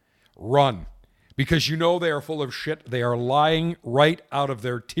no, run. Because you know they are full of shit. They are lying right out of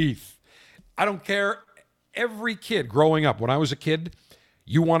their teeth. I don't care. Every kid growing up, when I was a kid,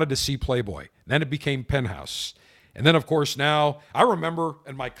 you wanted to see Playboy. Then it became Penthouse. And then, of course, now, I remember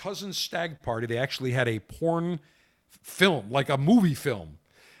at my cousin's stag party, they actually had a porn film, like a movie film,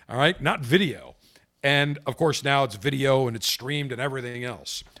 all right? Not video. And, of course, now it's video and it's streamed and everything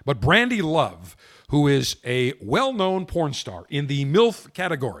else. But Brandy Love, who is a well-known porn star in the MILF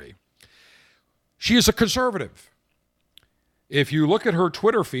category, she is a conservative. If you look at her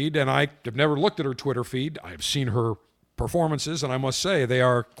Twitter feed, and I have never looked at her Twitter feed, I've seen her performances, and I must say they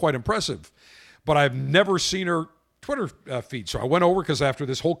are quite impressive. But I've never seen her Twitter feed. So I went over because after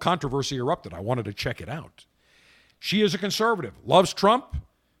this whole controversy erupted, I wanted to check it out. She is a conservative, loves Trump,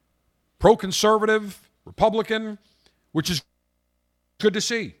 pro-conservative, Republican, which is good to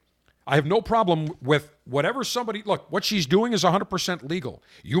see. I have no problem with whatever somebody... Look, what she's doing is 100% legal.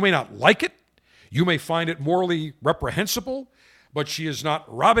 You may not like it. You may find it morally reprehensible, but she is not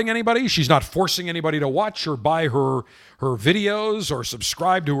robbing anybody. She's not forcing anybody to watch or buy her videos or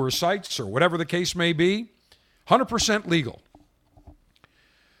subscribe to her sites or whatever the case may be. 100% legal.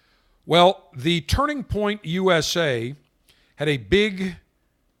 Well, the Turning Point USA had a big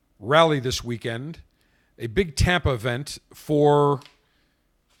rally this weekend, a big Tampa event for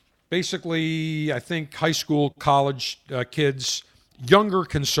basically, I think, high school, college kids, younger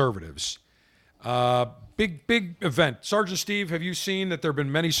conservatives. Big event. Sergeant Steve, have you seen that there have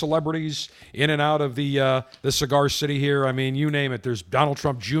been many celebrities in and out of the cigar city here? I mean, you name it. There's Donald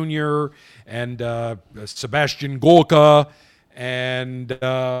Trump Jr. and Sebastian Gorka and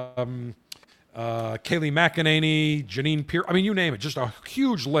Kayleigh McEnany, Janine Pierce. I mean, you name it. Just a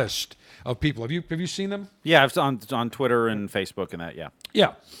huge list of people. Have you seen them? Yeah, it's on Twitter and Facebook and that, yeah.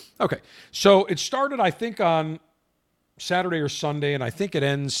 Yeah. Okay. So it started, I think, on Saturday or Sunday, and I think it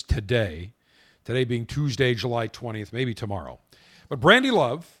ends today. Today being Tuesday, July 20th, maybe tomorrow. But Brandy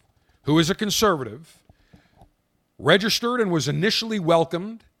Love, who is a conservative, registered and was initially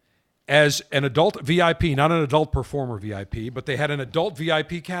welcomed as an adult VIP, not an adult performer VIP, but they had an adult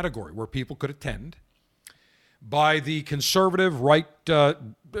VIP category where people could attend by the conservative right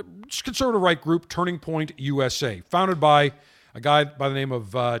group Turning Point USA, founded by a guy by the name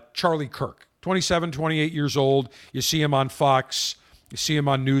of Charlie Kirk, 27, 28 years old. You see him on Fox. You see him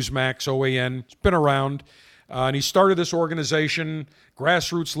on Newsmax, OAN. He's been around. And he started this organization,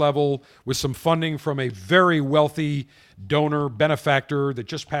 grassroots level, with some funding from a very wealthy donor, benefactor that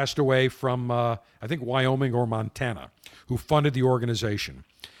just passed away from, I think, Wyoming or Montana, who funded the organization.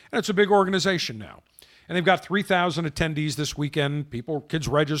 And it's a big organization now. And they've got 3,000 attendees this weekend. Kids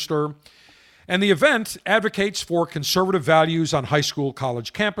register. And the event advocates for conservative values on high school,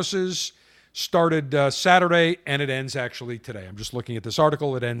 college campuses. Started Saturday, and it ends actually today. I'm just looking at this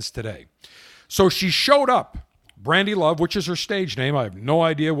article. It ends today. So she showed up, Brandy Love, which is her stage name. I have no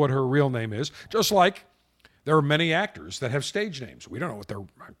idea what her real name is, just like there are many actors that have stage names. We don't know what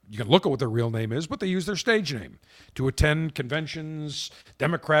you can look at what their real name is, but they use their stage name to attend conventions,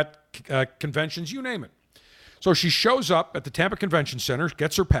 Democrat conventions, you name it. So she shows up at the Tampa Convention Center,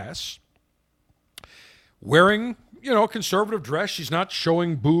 gets her pass, wearing, conservative dress. She's not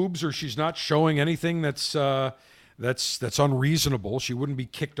showing boobs or she's not showing anything that's unreasonable. She wouldn't be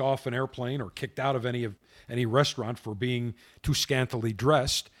kicked off an airplane or kicked out of any restaurant for being too scantily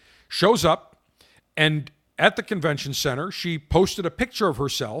dressed. Shows up, and at the convention center, she posted a picture of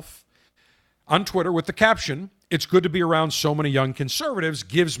herself on Twitter with the caption, "It's good to be around so many young conservatives,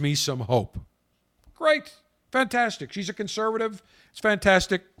 gives me some hope." Great. Fantastic. She's a conservative. It's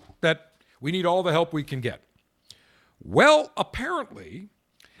fantastic that we need all the help we can get. Well, apparently,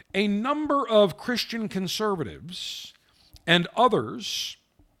 a number of Christian conservatives and others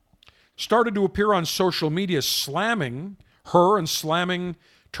started to appear on social media slamming her and slamming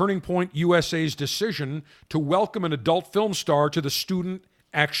Turning Point USA's decision to welcome an adult film star to the Student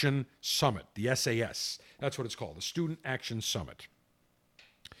Action Summit, the SAS. That's what it's called, the Student Action Summit.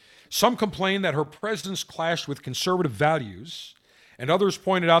 Some complained that her presence clashed with conservative values, and others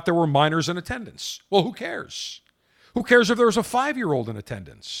pointed out there were minors in attendance. Well, who cares? Who cares if there was a 5-year-old in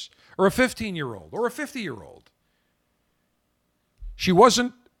attendance, or a 15-year-old, or a 50-year-old? She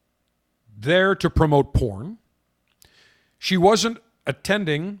wasn't there to promote porn. She wasn't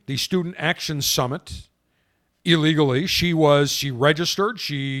attending the Student Action Summit illegally. She registered.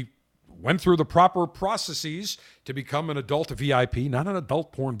 She went through the proper processes to become an adult VIP, not an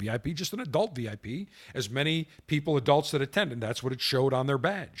adult porn VIP, just an adult VIP, as many adults that attended. That's what it showed on their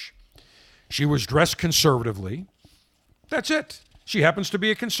badge. She was dressed conservatively. That's it. She happens to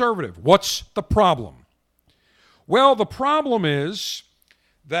be a conservative. What's the problem? Well, the problem is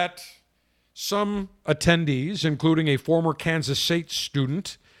that some attendees, including a former Kansas State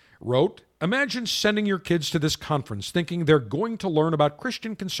student, wrote, "Imagine sending your kids to this conference thinking they're going to learn about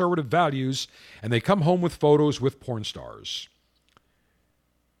Christian conservative values, and they come home with photos with porn stars."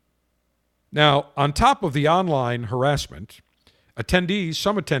 Now, on top of the online harassment,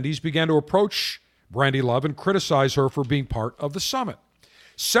 some attendees began to approach Brandy Love and criticize her for being part of the summit.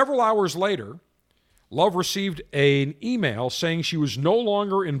 Several hours later, Love received an email saying she was no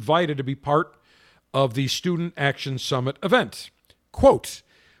longer invited to be part of the Student Action Summit event. Quote,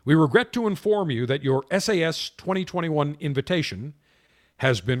 "We regret to inform you that your SAS 2021 invitation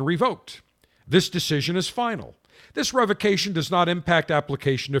has been revoked. This decision is final. This revocation does not impact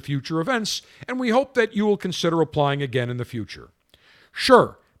application to future events, and we hope that you will consider applying again in the future."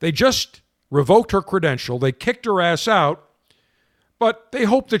 Sure, they just revoked her credential. They kicked her ass out, but they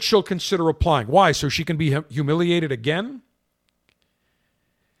hope that she'll consider applying. Why? So she can be humiliated again?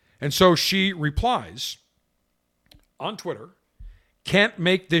 And so she replies on Twitter, "Can't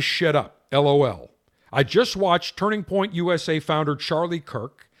make this shit up, LOL. I just watched Turning Point USA founder Charlie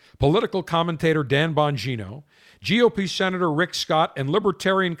Kirk, political commentator Dan Bongino, GOP Senator Rick Scott, and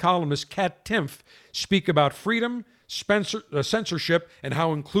libertarian columnist Kat Timpf speak about freedom, censorship, and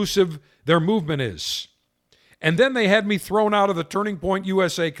how inclusive their movement is. And then they had me thrown out of the Turning Point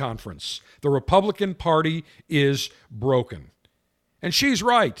USA conference. The Republican Party is broken." And she's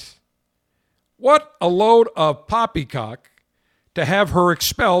right. What a load of poppycock to have her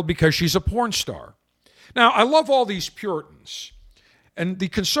expelled because she's a porn star. Now, I love all these Puritans. And the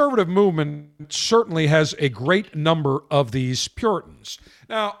conservative movement certainly has a great number of these Puritans.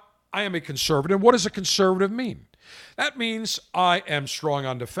 Now, I am a conservative. What does a conservative mean? That means I am strong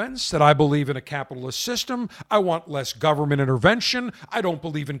on defense, that I believe in a capitalist system. I want less government intervention. I don't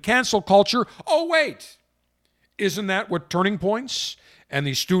believe in cancel culture. Oh, wait. Isn't that what Turning Points and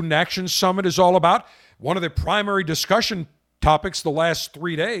the Student Action Summit is all about? One of the primary discussion topics the last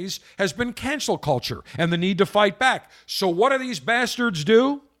 3 days has been cancel culture and the need to fight back. So what do these bastards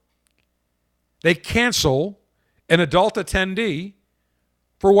do? They cancel an adult attendee.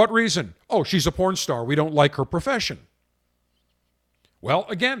 For what reason? Oh, she's a porn star. We don't like her profession. Well,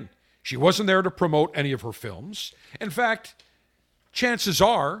 again, she wasn't there to promote any of her films. In fact, chances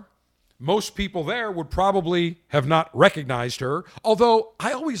are most people there would probably have not recognized her, although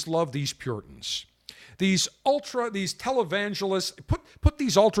I always love these Puritans. These televangelists, put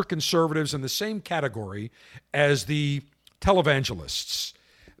these ultra-conservatives in the same category as the televangelists.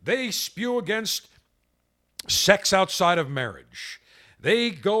 They spew against sex outside of marriage.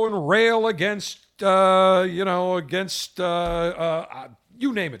 They go and rail against, you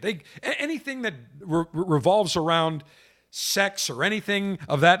name it. Anything that revolves around sex or anything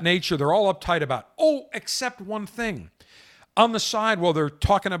of that nature, they're all uptight about. Oh, except one thing. On the side, while they're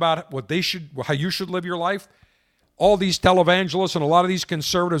talking about how you should live your life, all these televangelists and a lot of these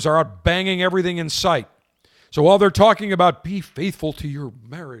conservatives are out banging everything in sight. So while they're talking about be faithful to your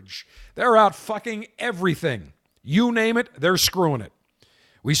marriage, they're out fucking everything. You name it, they're screwing it.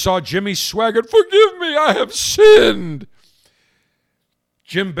 We saw Jimmy Swaggart, forgive me, I have sinned.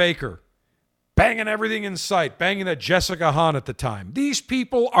 Jim Baker, banging everything in sight, banging that Jessica Hahn at the time. These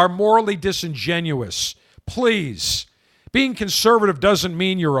people are morally disingenuous. Please. Being conservative doesn't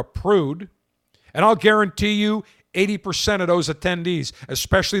mean you're a prude. And I'll guarantee you 80% of those attendees,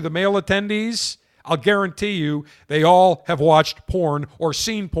 especially the male attendees, I'll guarantee you they all have watched porn or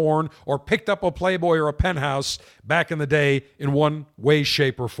seen porn or picked up a Playboy or a Penthouse back in the day in one way,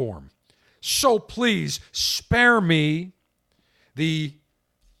 shape, or form. So please spare me the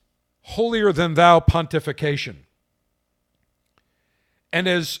holier-than-thou pontification. And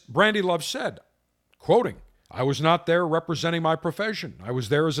as Brandy Love said, quoting, I was not there representing my profession. I was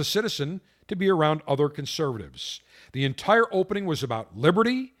there as a citizen to be around other conservatives. The entire opening was about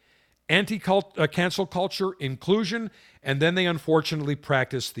liberty, anti-cancel culture, inclusion, and then they unfortunately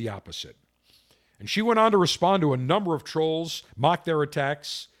practiced the opposite. And she went on to respond to a number of trolls, mock their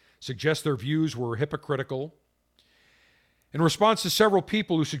attacks, suggest their views were hypocritical. In response to several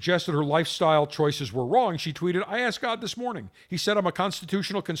people who suggested her lifestyle choices were wrong, she tweeted, I asked God this morning. He said I'm a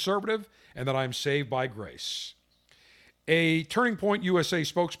constitutional conservative and that I'm saved by grace. A Turning Point USA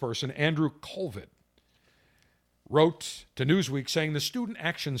spokesperson, Andrew Colvett, wrote to Newsweek saying the Student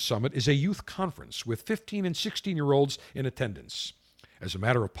Action Summit is a youth conference with 15 and 16-year-olds in attendance. As a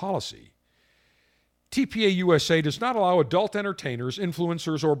matter of policy, TPA USA does not allow adult entertainers,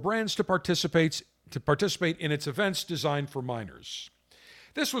 influencers, or brands to participate in its events designed for minors.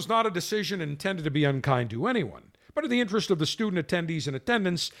 This was not a decision intended to be unkind to anyone, but in the interest of the student attendees in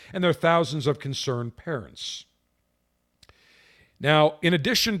attendance and their thousands of concerned parents. Now, in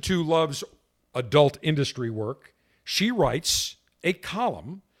addition to Love's adult industry work, she writes a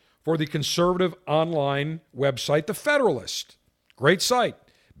column for the conservative online website, The Federalist. Great site.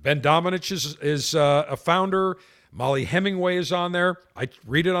 Ben Domenech is a founder. Molly Hemingway is on there. I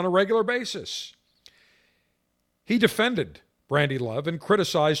read it on a regular basis. He defended Brandy Love and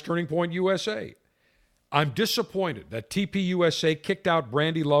criticized Turning Point USA. I'm disappointed that TPUSA kicked out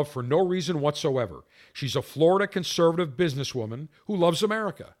Brandy Love for no reason whatsoever. She's a Florida conservative businesswoman who loves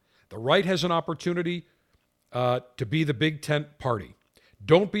America. The right has an opportunity to be the big tent party.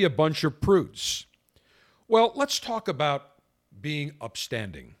 Don't be a bunch of prudes. Well, let's talk about being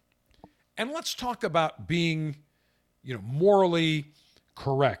upstanding. And let's talk about being, morally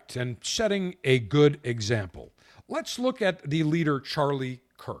correct and setting a good example. Let's look at the leader, Charlie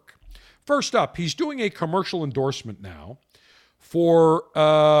Kirk. First up, he's doing a commercial endorsement now for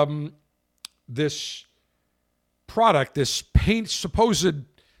this product, this pain supposed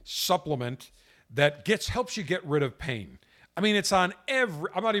supplement that helps you get rid of pain. I mean, it's on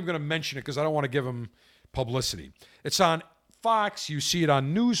I'm not even going to mention it because I don't want to give him publicity. It's on Fox. You see it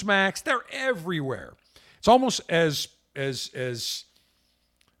on Newsmax. They're everywhere. It's almost as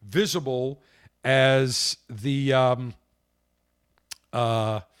visible as the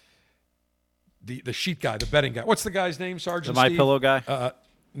sheet guy, the betting guy. What's the guy's name, Sergeant The Steve? MyPillow guy?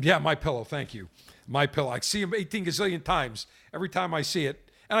 Yeah, MyPillow. Thank you. MyPillow. I see him 18 gazillion times every time I see it.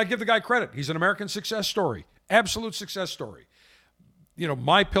 And I give the guy credit. He's an American success story. Absolute success story.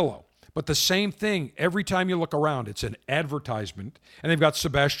 MyPillow. But the same thing, every time you look around, it's an advertisement. And they've got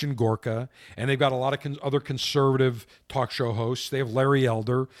Sebastian Gorka, and they've got a lot of other conservative talk show hosts. They have Larry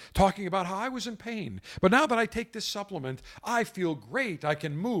Elder talking about how I was in pain. But now that I take this supplement, I feel great. I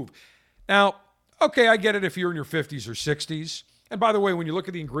can move. Now, okay, I get it if you're in your 50s or 60s. And by the way, when you look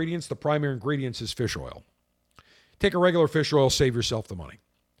at the ingredients, the primary ingredients is fish oil. Take a regular fish oil, save yourself the money.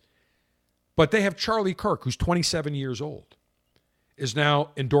 But they have Charlie Kirk, who's 27 years old, is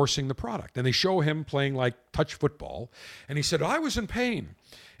now endorsing the product. And they show him playing like touch football. And he said, I was in pain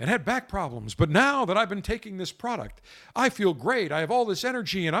and had back problems. But now that I've been taking this product, I feel great. I have all this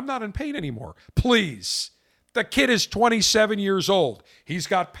energy and I'm not in pain anymore. Please. The kid is 27 years old. He's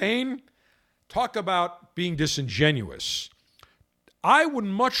got pain. Talk about being disingenuous. I would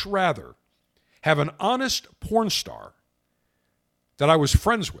much rather have an honest porn star that I was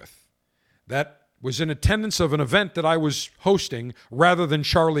friends with, that was in attendance of an event that I was hosting, rather than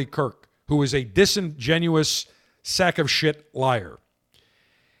Charlie Kirk, who is a disingenuous sack of shit liar.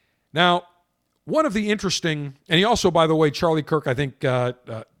 Now, one of the interesting, and he also, by the way, Charlie Kirk, I think,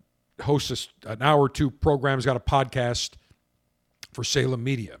 hosts an hour or two program. He's got a podcast for Salem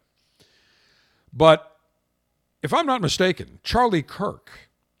Media. But if I'm not mistaken, Charlie Kirk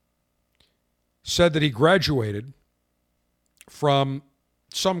said that he graduated from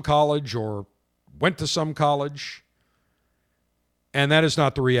some college or went to some college, and that is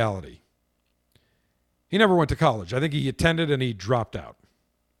not the reality. He never went to college. I think he attended and he dropped out.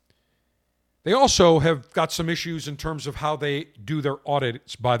 They also have got some issues in terms of how they do their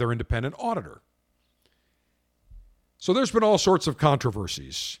audits by their independent auditor. So there's been all sorts of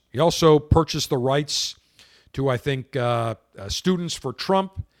controversies. He also purchased the rights to, I think, students for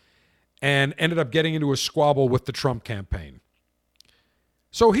Trump and ended up getting into a squabble with the Trump campaign.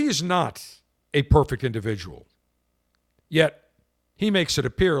 So he is not a perfect individual. Yet he makes it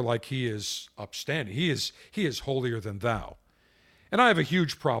appear like he is upstanding. He is holier than thou. And I have a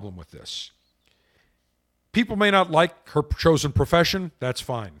huge problem with this. People may not like her chosen profession. That's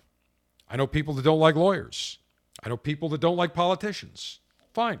fine. I know people that don't like lawyers. I know people that don't like politicians.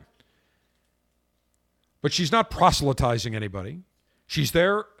 Fine. But she's not proselytizing anybody. She's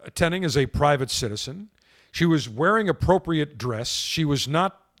there attending as a private citizen. She was wearing appropriate dress. She was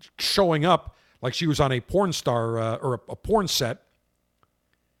not showing up like she was on a porn star or a porn set.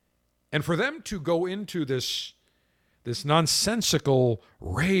 And for them to go into this nonsensical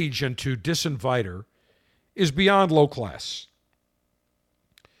rage and to disinvite her is beyond low class.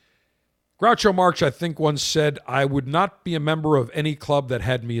 Groucho Marx, I think, once said, "I would not be a member of any club that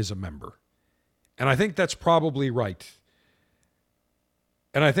had me as a member." And I think that's probably right.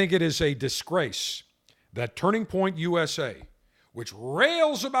 And I think it is a disgrace that Turning Point USA, which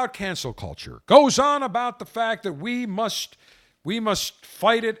rails about cancel culture, goes on about the fact that we must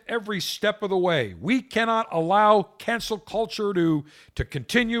fight it every step of the way. We cannot allow cancel culture to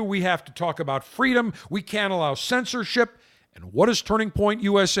continue. We have to talk about freedom. We can't allow censorship. And what does Turning Point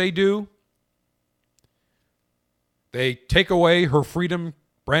USA do? They take away her freedom,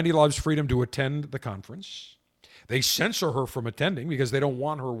 Brandy Love's freedom to attend the conference. They censor her from attending because they don't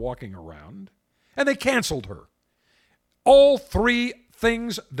want her walking around. And they canceled her. All three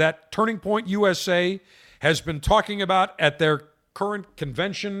things that Turning Point USA has been talking about at their current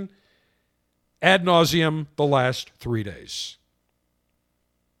convention ad nauseum the last 3 days.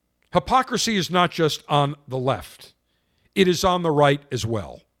 Hypocrisy is not just on the left. It is on the right as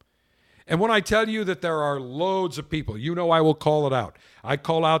well. And when I tell you that there are loads of people, you know I will call it out. I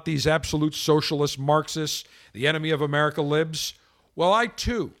call out these absolute socialist Marxists, the enemy of America libs. Well, I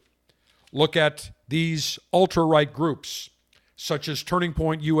too look at these ultra-right groups, such as Turning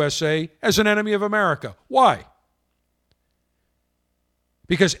Point USA, as an enemy of America. Why?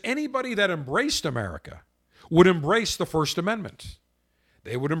 Because anybody that embraced America would embrace the First Amendment.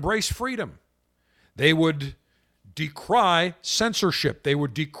 They would embrace freedom. They would decry censorship. They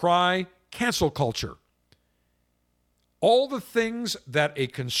would decry cancel culture. All the things that a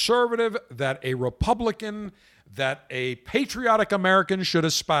conservative, that a Republican, that a patriotic American should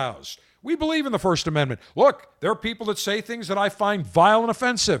espouse. We believe in the First Amendment. Look, there are people that say things that I find vile and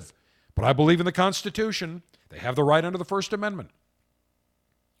offensive, but I believe in the Constitution. They have the right under the First Amendment.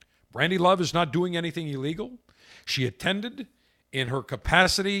 Brandy Love is not doing anything illegal. She attended in her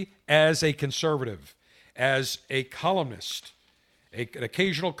capacity as a conservative, as a columnist, an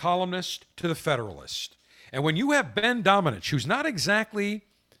occasional columnist to the Federalist. And when you have Ben Domenech, who's not exactly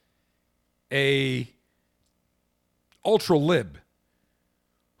a ultra-lib,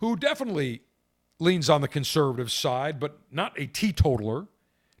 who definitely leans on the conservative side, but not a teetotaler,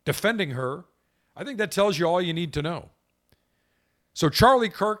 defending her, I think that tells you all you need to know. So Charlie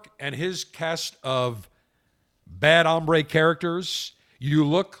Kirk and his cast of bad hombre characters, you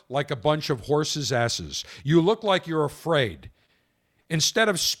look like a bunch of horses' asses. You look like you're afraid. Instead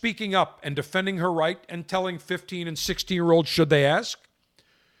of speaking up and defending her right and telling 15 and 16-year-olds, should they ask?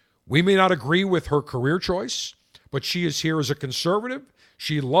 We may not agree with her career choice, but she is here as a conservative.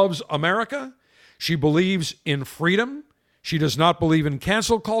 She loves America. She believes in freedom. She does not believe in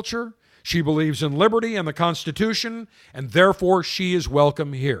cancel culture. She believes in liberty and the Constitution, and therefore she is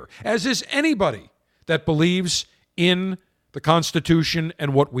welcome here, as is anybody that believes in the Constitution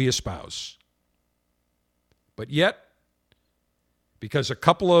and what we espouse. But yet, because a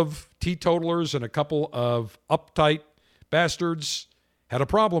couple of teetotalers and a couple of uptight bastards had a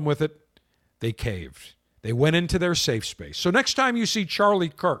problem with it, they caved. They went into their safe space. So next time you see Charlie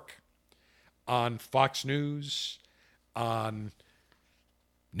Kirk on Fox News, on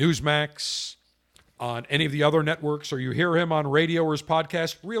Newsmax, on any of the other networks, or you hear him on radio or his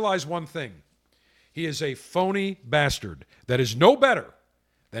podcast, realize one thing. He is a phony bastard that is no better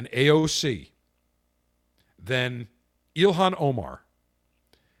than AOC. than Ilhan Omar,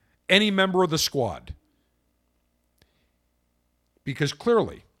 any member of the squad. Because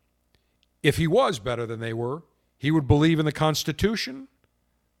clearly, if he was better than they were, he would believe in the Constitution,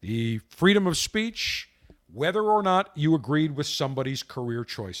 the freedom of speech, whether or not you agreed with somebody's career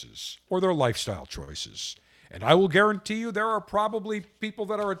choices or their lifestyle choices. And I will guarantee you there are probably people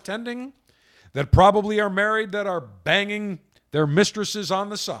that are attending that probably are married that are banging their mistresses on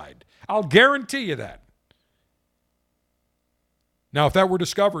the side. I'll guarantee you that. Now, if that were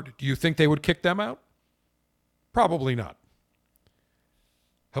discovered, do you think they would kick them out? Probably not.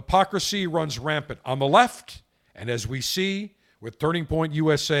 Hypocrisy runs rampant on the left, and as we see with Turning Point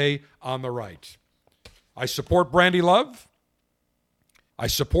USA on the right. I support Brandy Love. I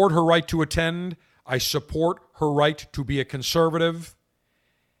support her right to attend. I support her right to be a conservative.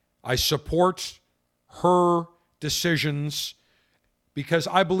 I support her decisions because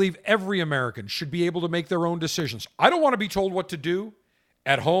I believe every American should be able to make their own decisions. I don't want to be told what to do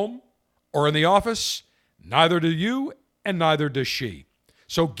at home or in the office. Neither do you, and neither does she.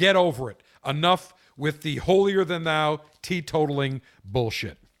 So get over it. Enough with the holier-than-thou, teetotaling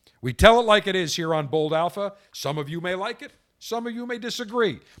bullshit. We tell it like it is here on Bold Alpha. Some of you may like it. Some of you may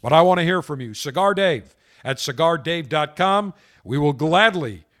disagree. But I want to hear from you. Cigar Dave at cigardave.com. We will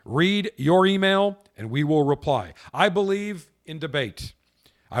gladly read your email, and we will reply. I believe in debate.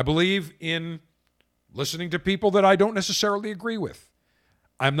 I believe in listening to people that I don't necessarily agree with.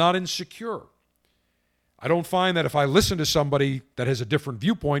 I'm not insecure. I don't find that if I listen to somebody that has a different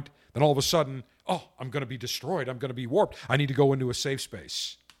viewpoint, then all of a sudden, oh, I'm going to be destroyed. I'm going to be warped. I need to go into a safe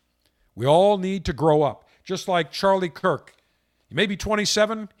space. We all need to grow up. Just like Charlie Kirk. He may be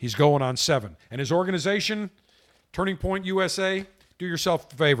 27. He's going on 7. And his organization, Turning Point USA, do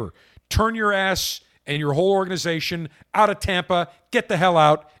yourself a favor. Turn your ass and your whole organization out of Tampa. Get the hell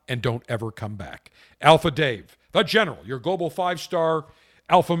out and don't ever come back. Alpha Dave, the General, your global 5-star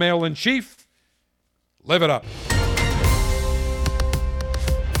alpha male in chief. Live it up.